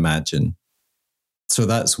that you can imagine. So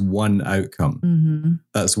that's one outcome. Mm-hmm.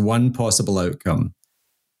 That's one possible outcome.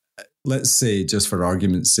 Let's say, just for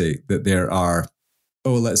argument's sake, that there are,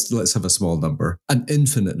 let's have a small number, an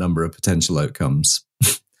infinite number of potential outcomes.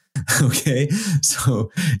 Okay,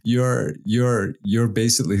 so you're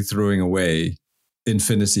basically throwing away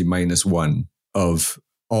infinity minus one of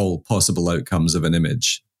all possible outcomes of an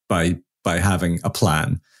image by having a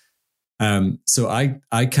plan. So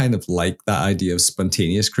I kind of like that idea of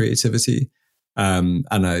spontaneous creativity, and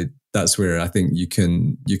that's where I think you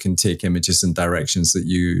can take images in directions that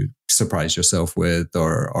you surprise yourself with,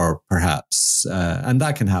 or perhaps, and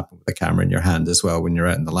that can happen with a camera in your hand as well when you're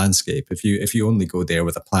out in the landscape. If you only go there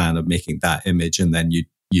with a plan of making that image and then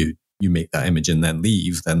you make that image and then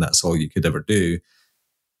leave, then that's all you could ever do,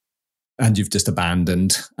 and you've just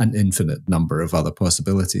abandoned an infinite number of other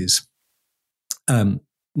possibilities.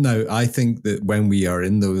 Now, I think that when we are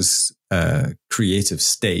in those creative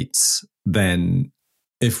states, then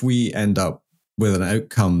if we end up with an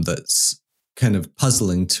outcome that's kind of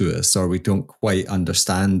puzzling to us, or we don't quite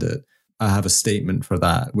understand it, I have a statement for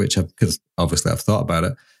that, because obviously I've thought about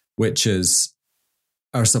it, which is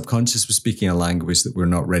our subconscious was speaking a language that we're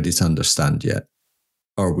not ready to understand yet,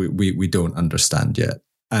 or we don't understand yet.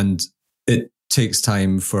 And it takes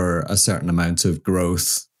time for a certain amount of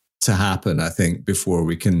growth to happen, I think, before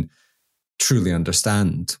we can truly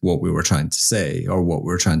understand what we were trying to say or what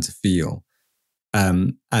we were trying to feel.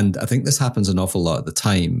 And I think this happens an awful lot of the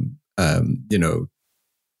time. I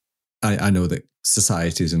know that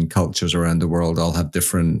societies and cultures around the world all have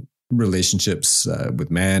different relationships with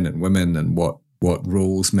men and women, and what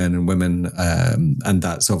roles men and women, and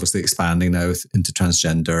that's obviously expanding now into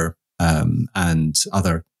transgender and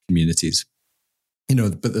other communities.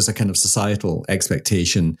 But there's a kind of societal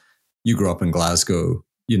expectation. You grow up in Glasgow,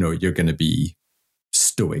 you're going to be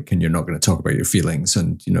stoic and you're not going to talk about your feelings.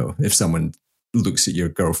 And, if someone looks at your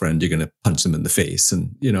girlfriend, you're going to punch them in the face.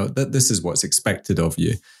 And, that this is what's expected of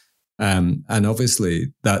you. And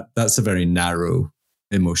obviously that's a very narrow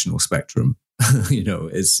emotional spectrum.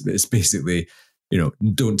 It's basically,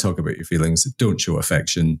 don't talk about your feelings, don't show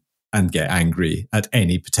affection, and get angry at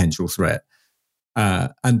any potential threat.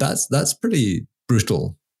 And that's pretty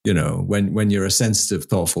brutal, when you're a sensitive,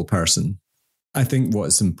 thoughtful person. I think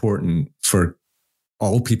what's important for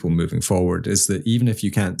all people moving forward is that even if you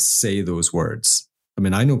can't say those words, I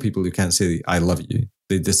mean, I know people who can't say, I love you.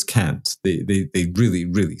 They just can't. They really,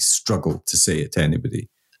 really struggle to say it to anybody.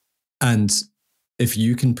 And if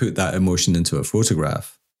you can put that emotion into a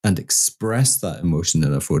photograph and express that emotion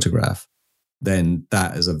in a photograph, then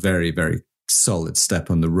that is a very, very solid step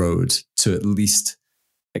on the road to at least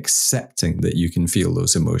accepting that you can feel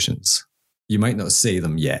those emotions. You might not say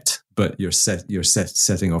them yet, but you're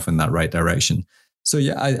setting off in that right direction. So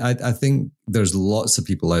yeah, I think there's lots of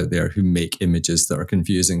people out there who make images that are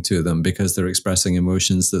confusing to them because they're expressing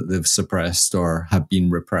emotions that they've suppressed or have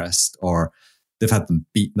been repressed, or they've had them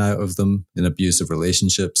beaten out of them in abusive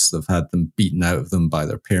relationships. They've had them beaten out of them by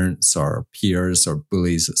their parents or peers or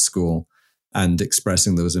bullies at school. And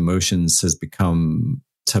expressing those emotions has become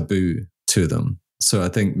taboo to them. So I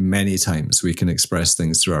think many times we can express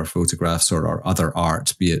things through our photographs or our other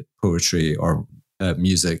art, be it poetry or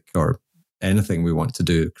music or anything we want to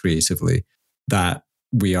do creatively, that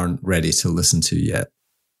we aren't ready to listen to yet.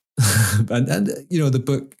 and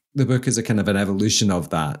the book is a kind of an evolution of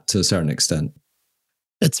that to a certain extent.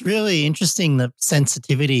 It's really interesting that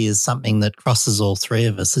sensitivity is something that crosses all three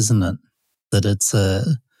of us, isn't it? That it's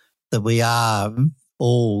that we are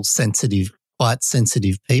all sensitive, quite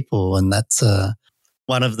sensitive people, and that's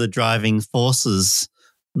one of the driving forces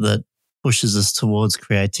that pushes us towards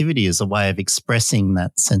creativity as a way of expressing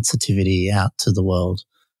that sensitivity out to the world.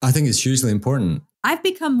 I think it's hugely important. I've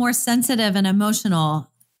become more sensitive and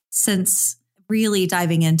emotional since really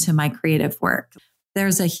diving into my creative work.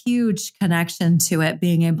 There's a huge connection to it,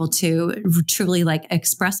 being able to truly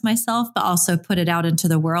express myself, but also put it out into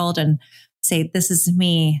the world and say, this is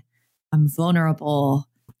me. I'm vulnerable.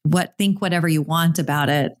 Think whatever you want about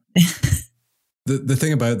it. The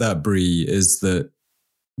thing about that, Brie, is that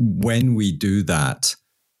when we do that,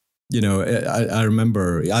 I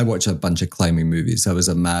remember I watched a bunch of climbing movies. I was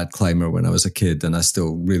a mad climber when I was a kid, and I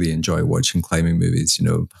still really enjoy watching climbing movies.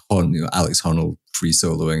 Alex Honnold free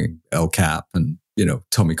soloing El Cap, and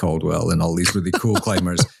Tommy Caldwell, and all these really cool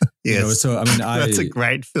climbers. Yes, that's a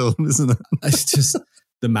great film, isn't it? It's just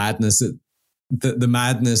the madness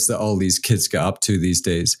that all these kids get up to these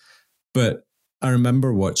days. But I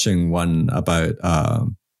remember watching one about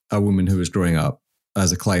a woman who was growing up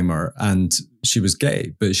as a climber, and she was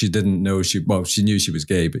gay, but she didn't know she knew she was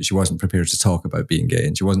gay, but she wasn't prepared to talk about being gay,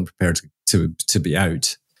 and she wasn't prepared to be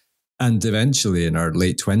out. And eventually in her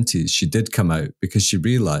late 20s, she did come out because she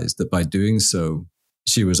realized that by doing so,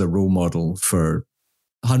 she was a role model for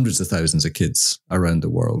hundreds of thousands of kids around the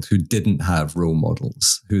world who didn't have role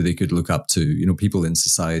models, who they could look up to, people in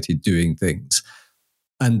society doing things.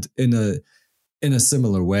 And in a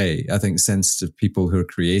similar way, I think sensitive people who are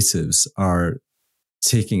creatives are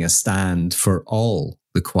taking a stand for all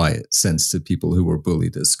the quiet, sensitive people who were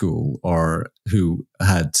bullied at school, or who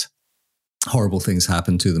had horrible things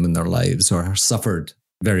happen to them in their lives, or suffered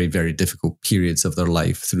very, very difficult periods of their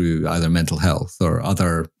life through either mental health or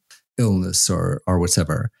other illness or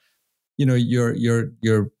whatever. You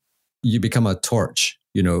become a torch,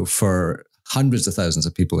 for hundreds of thousands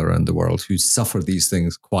of people around the world who suffer these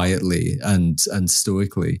things quietly and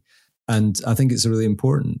stoically. And I think it's really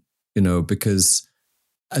important, because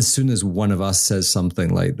as soon as one of us says something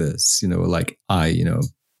like this, like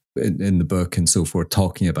in the book and so forth,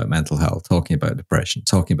 talking about mental health, talking about depression,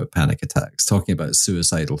 talking about panic attacks, talking about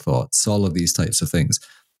suicidal thoughts, all of these types of things.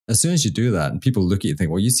 As soon as you do that and people look at you and think,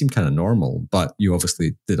 well, you seem kind of normal, but you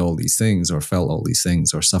obviously did all these things or felt all these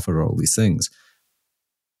things or suffered all these things.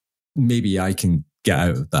 Maybe I can get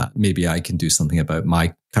out of that. Maybe I can do something about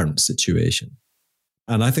my current situation.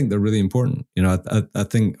 And I think they're really important. I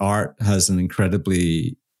think art has an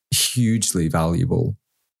incredibly, hugely valuable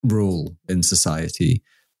role in society.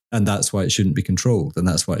 And that's why it shouldn't be controlled. And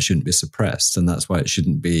that's why it shouldn't be suppressed. And that's why it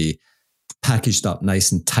shouldn't be packaged up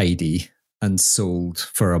nice and tidy and sold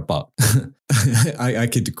for $1. I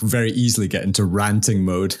could very easily get into ranting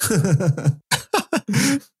mode.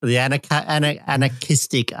 The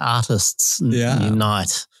anarchistic artists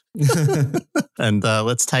unite. And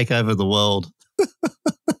let's take over the world.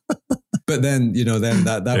 But then,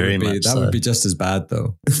 that would be just as bad,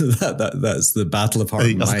 though. That's the battle of heart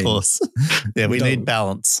and mind. Of course. Yeah, we need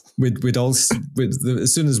balance. We'd all, as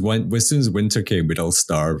soon as winter came, we'd all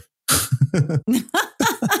starve.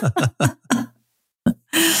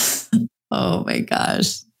 Oh my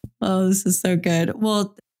gosh. Oh, this is so good.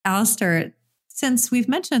 Well, Alister, since we've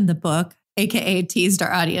mentioned the book, aka teased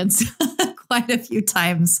our audience quite a few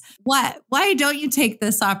times, why don't you take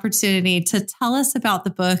this opportunity to tell us about the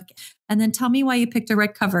book, and then tell me why you picked a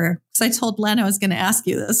red cover? Because I told Len I was going to ask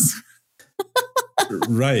you this.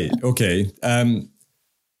 Right. Okay.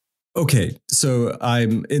 Okay. So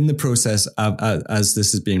I'm in the process as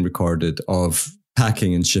this is being recorded, of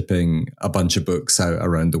packing and shipping a bunch of books out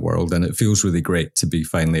around the world. And it feels really great to be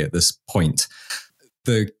finally at this point.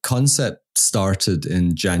 The concept started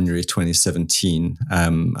in January 2017,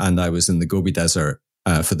 and I was in the Gobi Desert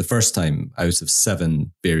for the first time out of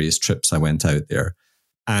 7 various trips I went out there.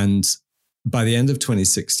 And by the end of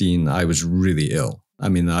 2016, I was really ill. I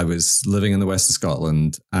mean, I was living in the west of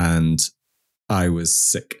Scotland and I was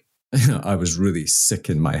sick. I was really sick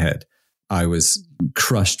in my head. I was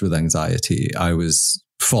crushed with anxiety. I was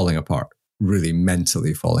falling apart, really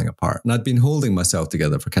mentally falling apart. And I'd been holding myself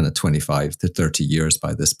together for kind of 25 to 30 years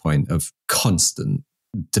by this point of constant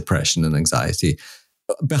depression and anxiety,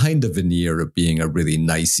 behind a veneer of being a really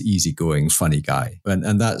nice, easygoing, funny guy.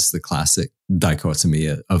 And that's the classic dichotomy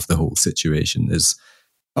of the whole situation is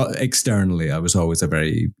externally, I was always a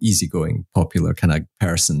very easygoing, popular kind of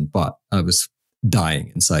person, but I was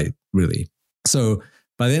dying inside, really. So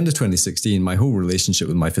by the end of 2016, my whole relationship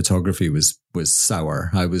with my photography was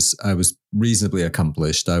sour. I was reasonably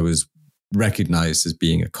accomplished. I was recognized as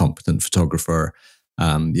being a competent photographer.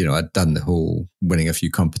 I'd done the whole winning a few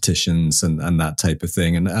competitions and that type of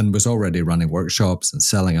thing, and was already running workshops and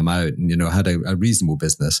selling them out, and had a reasonable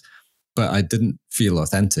business. But I didn't feel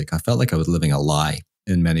authentic. I felt like I was living a lie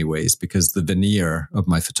in many ways because the veneer of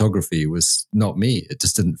my photography was not me. It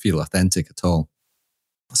just didn't feel authentic at all.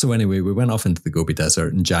 So anyway, we went off into the Gobi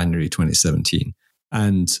Desert in January 2017.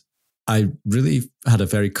 And I really had a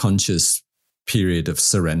very conscious period of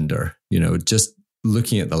surrender, just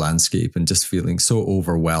looking at the landscape and just feeling so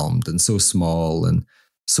overwhelmed and so small and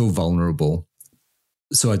so vulnerable.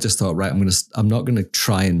 So I just thought, right, I'm not going to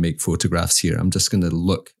try and make photographs here. I'm just going to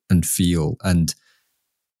look and feel. And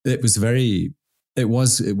it was very it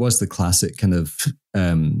was the classic kind of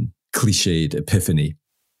cliched epiphany.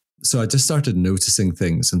 So I just started noticing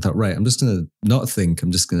things and thought, right, I'm just going to not think.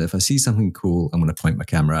 I'm just going to, if I see something cool, I'm going to point my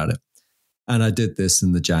camera at it. And I did this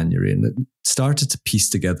in the January, and it started to piece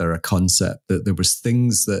together a concept that there was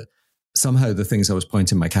things that somehow the things I was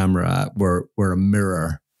pointing my camera at were a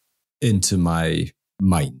mirror into my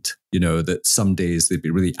mind. That some days they'd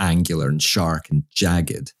be really angular and sharp and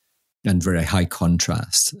jagged and very high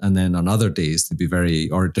contrast. And then on other days,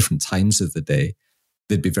 or different times of the day,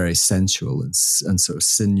 they'd be very sensual and sort of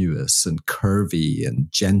sinuous and curvy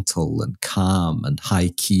and gentle and calm and high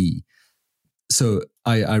key. So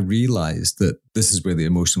I realized that this is where the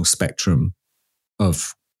emotional spectrum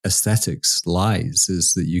of aesthetics lies,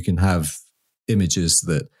 is that you can have images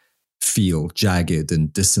that feel jagged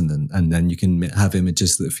and dissonant, and then you can have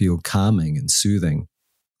images that feel calming and soothing.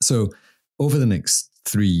 So over the next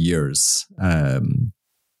 3 years,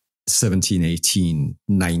 17, 18,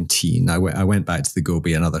 19, I went back to the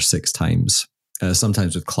Gobi another 6 times,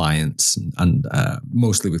 sometimes with clients and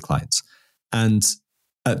mostly with clients. And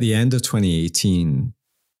at the end of 2018,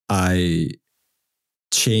 I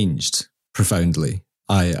changed profoundly.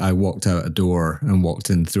 I walked out a door and walked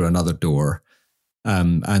in through another door.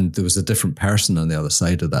 And there was a different person on the other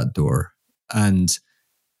side of that door. And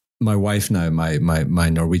my wife now, my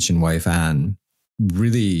Norwegian wife, Anne,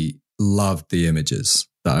 really loved the images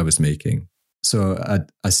that I was making. So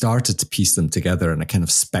I started to piece them together in a kind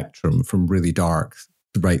of spectrum from really dark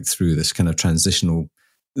right through this kind of transitional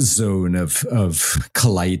zone of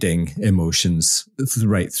colliding emotions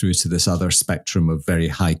right through to this other spectrum of very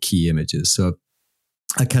high key images. So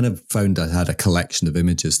I kind of found I had a collection of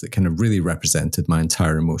images that kind of really represented my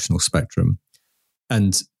entire emotional spectrum.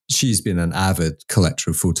 And she's been an avid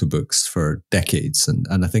collector of photo books for decades.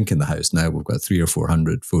 And I think in the house now we've got 300 or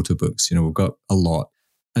 400 photo books. We've got a lot.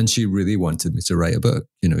 And she really wanted me to write a book.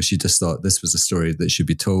 She just thought this was a story that should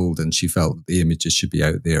be told, and she felt the images should be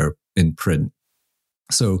out there in print.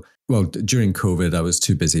 So, during COVID, I was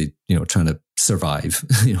too busy, trying to survive,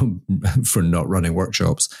 for not running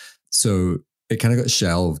workshops. So it kind of got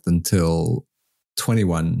shelved until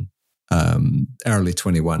 21, early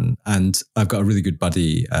 21. And I've got a really good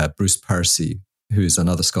buddy, Bruce Percy, who's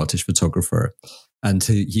another Scottish photographer. And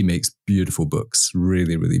he makes beautiful books,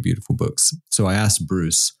 really, really beautiful books. So I asked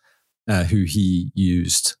Bruce, who he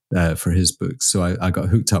used for his books. So I got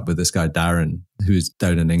hooked up with this guy, Darren, who's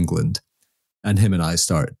down in England. And him and I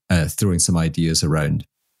start throwing some ideas around.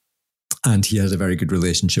 And he has a very good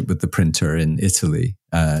relationship with the printer in Italy,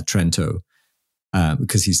 Trento,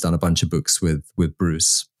 because he's done a bunch of books with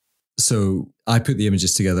Bruce. So I put the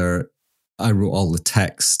images together. I wrote all the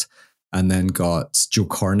text, and then got Joe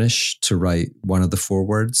Cornish to write one of the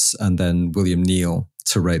forewords, and then William Neal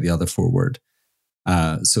to write the other foreword.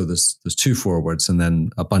 So there's 2 forewords, and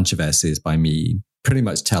then a bunch of essays by me, pretty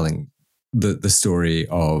much telling the story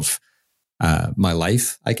of my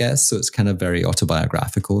life, I guess. So it's kind of very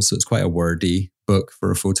autobiographical. So it's quite a wordy book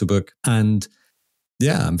for a photo book. And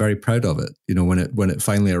yeah, I'm very proud of it. When it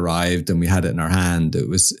finally arrived and we had it in our hand, it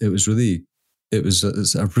was a really,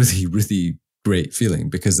 really great feeling,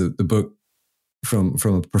 because the book, from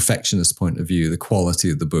a perfectionist point of view, the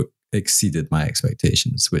quality of the book exceeded my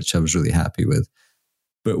expectations, which I was really happy with.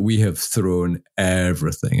 But we have thrown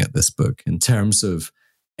everything at this book in terms of,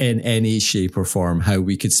 in any shape or form, how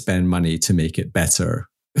we could spend money to make it better.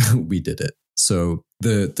 We did it. So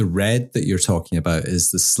the red that you're talking about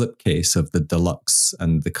is the slipcase of the deluxe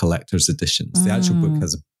and the collector's editions. The actual book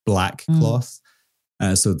has black cloth.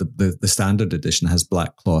 So the standard edition has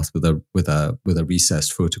black cloth with a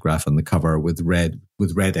recessed photograph on the cover with red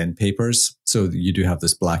end papers. So you do have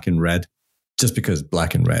this black and red, just because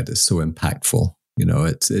black and red is so impactful.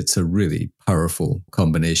 It's a really powerful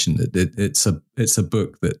combination. It's a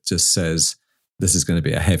book that just says this is going to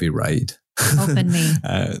be a heavy ride. Open me.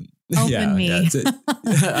 Open me.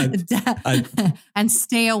 And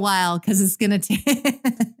stay a while, because it's going to take...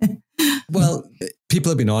 Well, people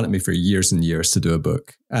have been on at me for years and years to do a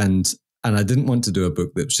book. And I didn't want to do a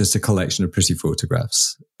book that was just a collection of pretty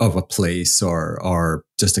photographs of a place or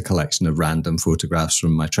just a collection of random photographs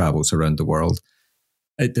from my travels around the world.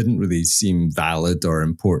 It didn't really seem valid or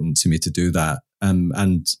important to me to do that.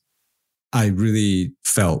 And I really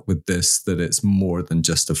felt with this that it's more than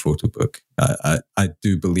just a photo book. I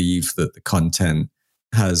do believe that the content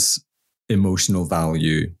has emotional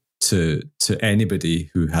value to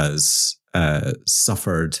anybody who has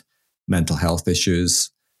suffered mental health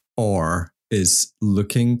issues or is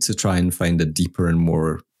looking to try and find a deeper and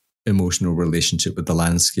more emotional relationship with the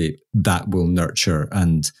landscape that will nurture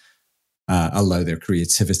and allow their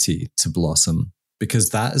creativity to blossom.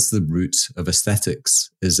 because that is the root of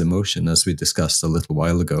aesthetics, is emotion, as we discussed a little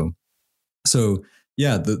while ago. So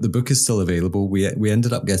yeah, the book is still available. We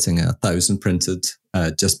ended up getting 1,000 printed,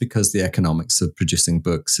 just because the economics of producing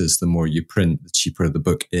books is the more you print, the cheaper the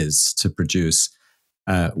book is to produce.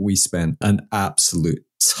 We spent an absolute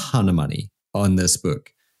ton of money on this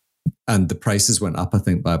book. And the prices went up, I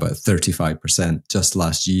think, by about 35% just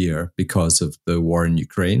last year because of the war in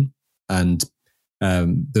Ukraine. And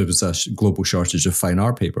there was a global shortage of fine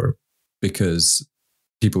art paper because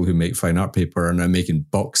people who make fine art paper are now making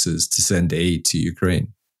boxes to send aid to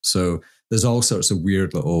Ukraine. So there's all sorts of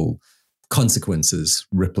weird little consequences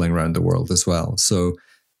rippling around the world as well. So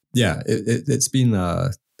yeah, it's been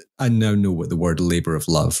I now know what the word labor of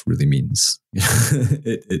love really means.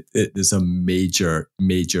 It is a major,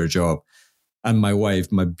 major job. And my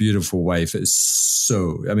wife, my beautiful wife, is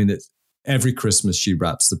so, I mean, every Christmas she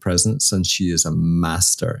wraps the presents and she is a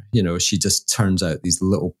master. You know, she just turns out these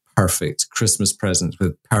little perfect Christmas presents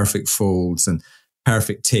with perfect folds and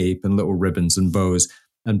perfect tape and little ribbons and bows.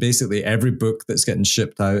 And basically every book that's getting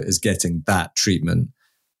shipped out is getting that treatment.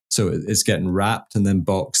 So it's getting wrapped and then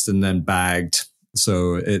boxed and then bagged.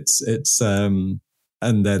 So it's and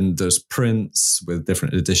then there's prints with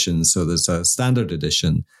different editions. So there's a standard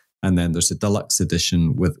edition, and then there's a deluxe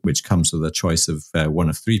edition which comes with a choice of one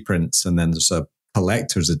of 3 prints, and then there's a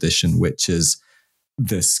collector's edition, which is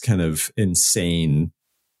this kind of insane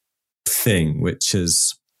thing, which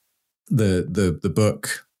is the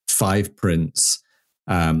book, 5 prints,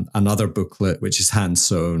 another booklet which is hand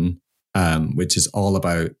sewn, which is all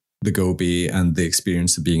about the Gobi and the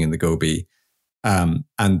experience of being in the Gobi.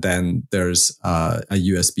 And then there's a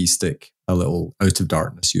USB stick, a little Out of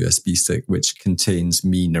Darkness USB stick, which contains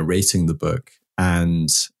me narrating the book and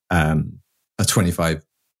a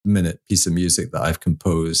 25-minute piece of music that I've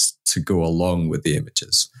composed to go along with the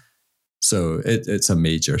images. So it's a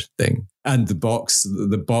major thing. And the box.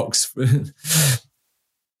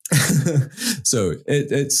 So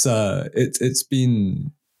it's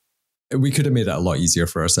been. We could have made it a lot easier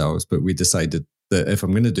for ourselves, but we decided that if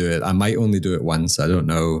I'm going to do it, I might only do it once. I don't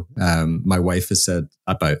know. My wife has said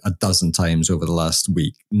about 12 times over the last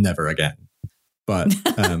week, never again. But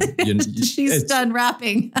she's done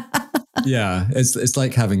rapping. Yeah, it's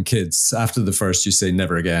like having kids. After the first, you say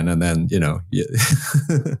never again, and then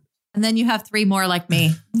and then you have 3 more like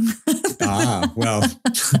me. Well.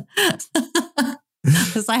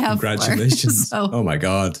 Because I have congratulations. 4, so oh my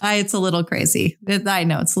God. It's a little crazy. I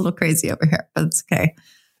know it's a little crazy over here, but it's okay.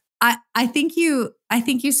 I think you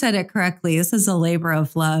said it correctly. This is a labor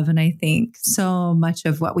of love. And I think so much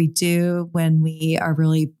of what we do when we are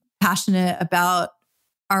really passionate about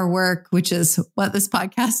our work, which is what this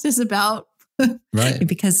podcast is about. Right.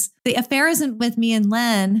 Because the affair isn't with me and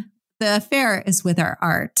Len. The affair is with our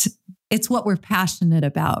art. It's what we're passionate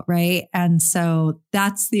about, right? And so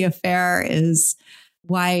that's the affair, is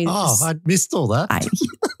why. Oh, I missed all that.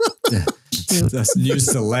 That's news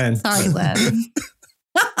to Len. Sorry, Len.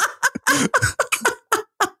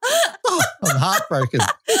 I'm heartbroken.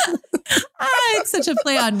 It's such a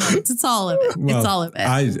play on words. It's all of it. Well, it's all of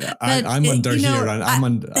it. I'm under here, and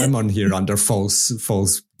I'm on here under false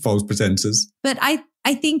pretenses. But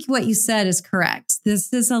I think what you said is correct.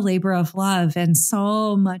 This is a labor of love, and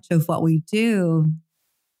so much of what we do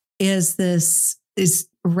is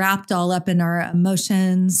wrapped all up in our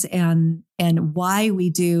emotions and why we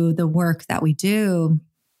do the work that we do.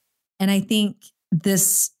 And I think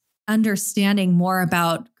this understanding more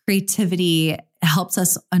about creativity helps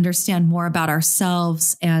us understand more about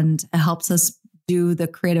ourselves and helps us do the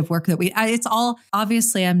creative work that it's all,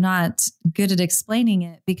 obviously I'm not good at explaining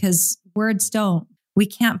it because we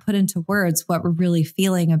can't put into words what we're really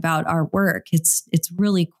feeling about our work. It's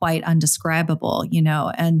really quite undescribable,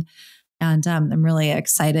 and I'm really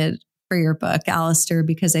excited for your book, Alister,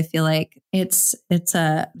 because I feel like it's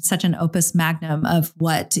such an opus magnum of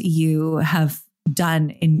what you have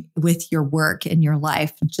done with your work in your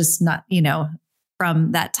life, just not,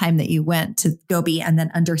 from that time that you went to Gobi and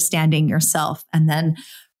then understanding yourself and then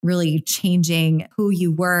really changing who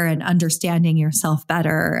you were and understanding yourself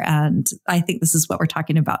better. And I think this is what we're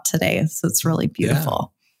talking about today. So it's really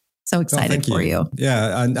beautiful. Yeah. So excited for you.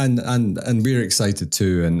 Yeah. And we're excited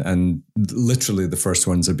too. And literally the first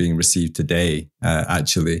ones are being received today,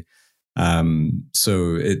 actually.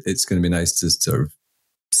 So it's going to be nice to sort of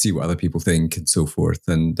see what other people think and so forth.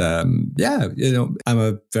 And I'm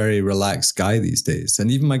a very relaxed guy these days. And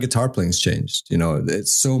even my guitar playing's changed.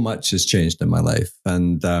 It's so much has changed in my life.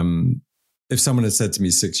 And if someone had said to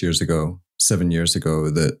me 7 years ago,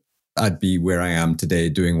 that I'd be where I am today,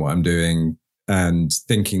 doing what I'm doing and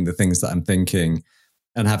thinking the things that I'm thinking,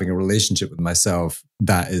 and having a relationship with myself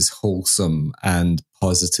that is wholesome and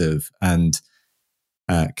positive and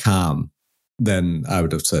calm, then I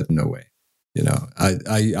would have said, no way. You know,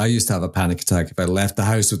 I used to have a panic attack if I left the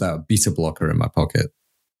house without a beta blocker in my pocket.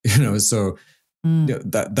 You know, so you know,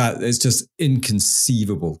 that is just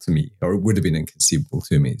inconceivable to me, or it would have been inconceivable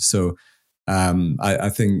to me. So I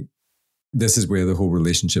think this is where the whole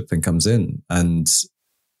relationship thing comes in. And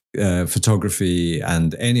photography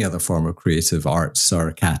and any other form of creative arts are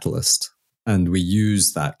a catalyst. And we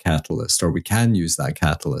use that catalyst, or we can use that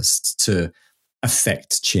catalyst to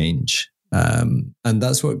affect change. And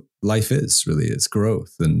that's what life is, really. It's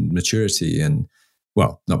growth and maturity. And,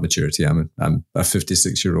 well, not maturity. I'm a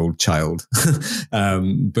 56-year-old child.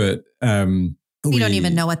 But we don't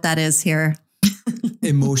even know what that is here.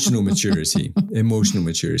 Emotional maturity. Emotional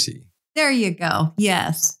maturity. There you go.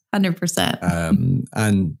 Yes, 100%.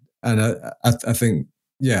 And I think,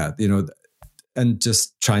 yeah, you know, and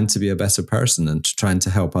just trying to be a better person and trying to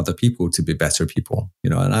help other people to be better people, you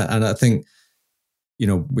know. And I think, you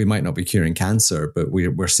know, we might not be curing cancer, but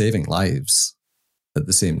we're saving lives at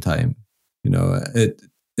the same time. You know,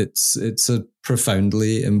 it's a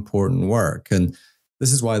profoundly important work, and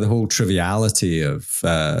this is why the whole triviality of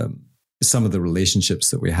some of the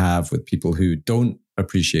relationships that we have with people who don't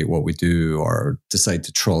appreciate what we do or decide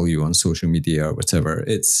to troll you on social media or whatever,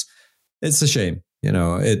 it's a shame. You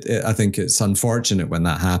know, I think it's unfortunate when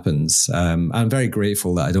that happens. I'm very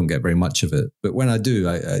grateful that I don't get very much of it, but when I do,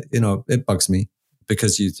 I you know, it bugs me,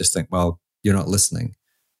 because you just think, well, you're not listening.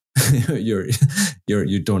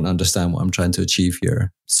 you don't understand what I'm trying to achieve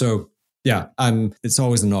here. So yeah, it's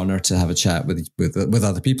always an honor to have a chat with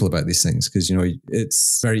other people about these things, because, you know,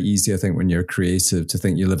 it's very easy, I think, when you're creative to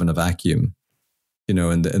think you live in a vacuum, you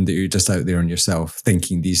know, and that you're just out there on yourself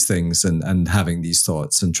thinking these things and having these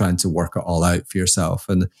thoughts and trying to work it all out for yourself.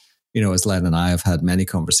 And, you know, as Len and I have had many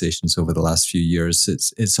conversations over the last few years,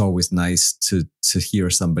 it's always nice to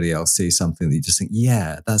hear somebody else say something that you just think,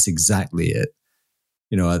 yeah, that's exactly it.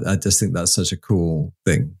 You know, I just think that's such a cool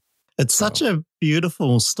thing. It's such a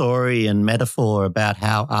beautiful story and metaphor about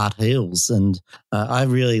how art heals. And I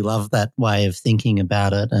really love that way of thinking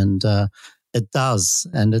about it. And it does.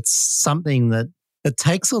 And it's something that it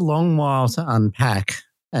takes a long while to unpack.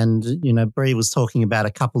 And, you know, Bree was talking about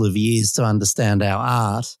a couple of years to understand our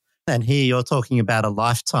art. And here you're talking about a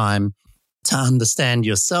lifetime to understand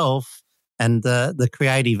yourself and the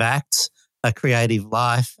creative act, a creative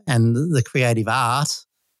life, and the creative art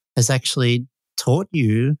has actually taught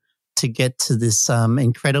you to get to this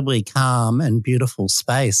incredibly calm and beautiful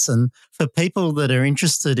space. And for people that are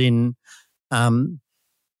interested in,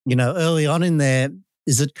 you know, early on in their,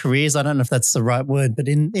 is it careers? I don't know if that's the right word, but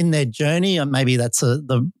in their journey, or maybe that's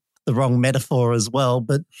the wrong metaphor as well.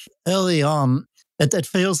 But early on, it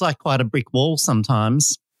feels like quite a brick wall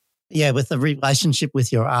sometimes. Yeah, with the relationship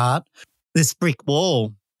with your art, this brick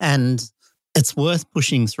wall, and it's worth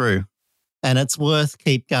pushing through. And it's worth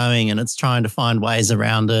keep going, and it's trying to find ways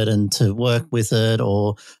around it and to work with it,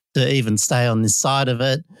 or to even stay on this side of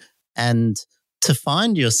it, and to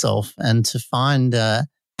find yourself and to find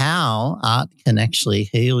how art can actually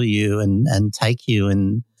heal you and take you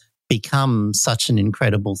and become such an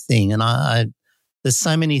incredible thing. And I there's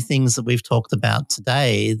so many things that we've talked about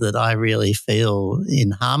today that I really feel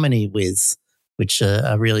in harmony with, which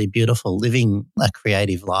are really beautiful, living a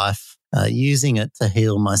creative life. Using it to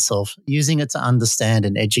heal myself, using it to understand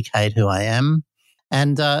and educate who I am.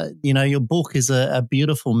 And, you know, your book is a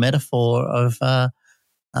beautiful metaphor of a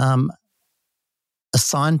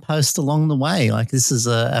signpost along the way. Like, this is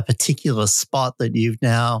a particular spot that you've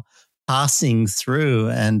now passing through,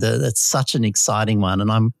 and it's such an exciting one.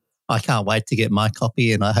 And I can't wait to get my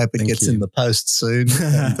copy, and I hope it gets in the post soon.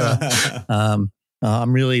 And,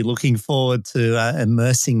 I'm really looking forward to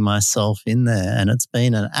immersing myself in there, and it's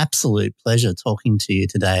been an absolute pleasure talking to you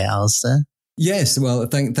today, Alister. Yes, well,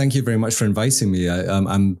 thank you very much for inviting me.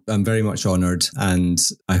 I'm very much honoured, and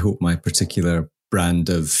I hope my particular brand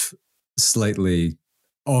of slightly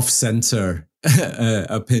off-centre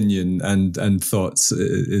opinion and thoughts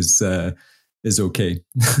is okay.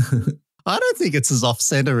 I don't think it's as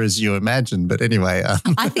off-center as you imagine, but anyway.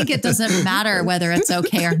 I think it doesn't matter whether it's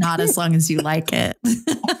okay or not, as long as you like it.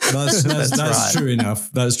 That's right. True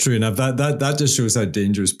enough. That's true enough. That just shows how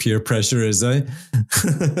dangerous peer pressure is, eh?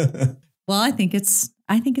 Well, I think it's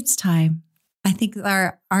time. I think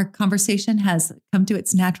our conversation has come to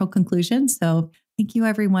its natural conclusion. So thank you,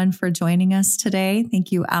 everyone, for joining us today.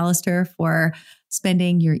 Thank you, Alister, for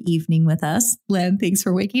spending your evening with us. Len, thanks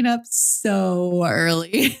for waking up so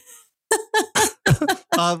early.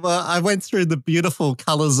 I went through the beautiful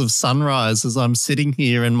colors of sunrise as I'm sitting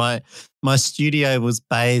here, and my studio was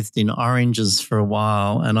bathed in oranges for a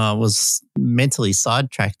while, and I was mentally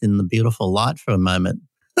sidetracked in the beautiful light for a moment.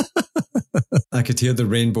 I could hear the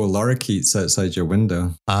rainbow lorikeets outside your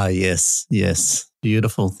window. Ah, yes.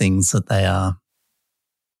 Beautiful things that they are.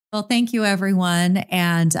 Well, thank you, everyone.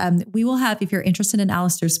 And we will have, if you're interested in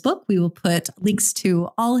Alister's book, we will put links to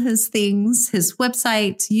all his things, his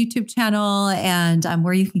website, YouTube channel, and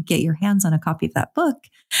where you can get your hands on a copy of that book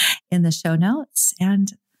in the show notes.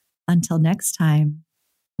 And until next time,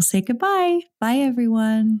 we'll say goodbye. Bye,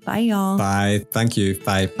 everyone. Bye, y'all. Bye. Thank you.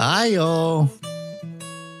 Bye. Bye, y'all.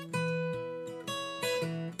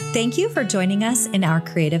 Thank you for joining us in our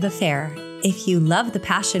creative affair. If you love the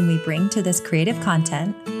passion we bring to this creative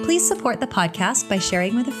content, please support the podcast by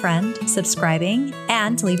sharing with a friend, subscribing,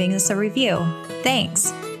 and leaving us a review.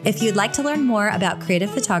 Thanks. If you'd like to learn more about creative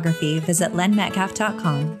photography, visit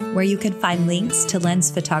lenmetcalf.com, where you can find links to Len's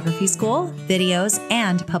photography school, videos,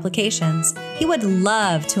 and publications. He would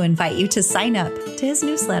love to invite you to sign up to his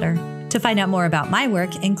newsletter. To find out more about my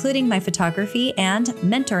work, including my photography and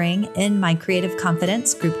mentoring in my Creative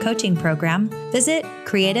Confidence group coaching program, visit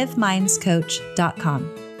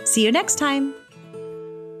creativemindscoach.com. See you next time.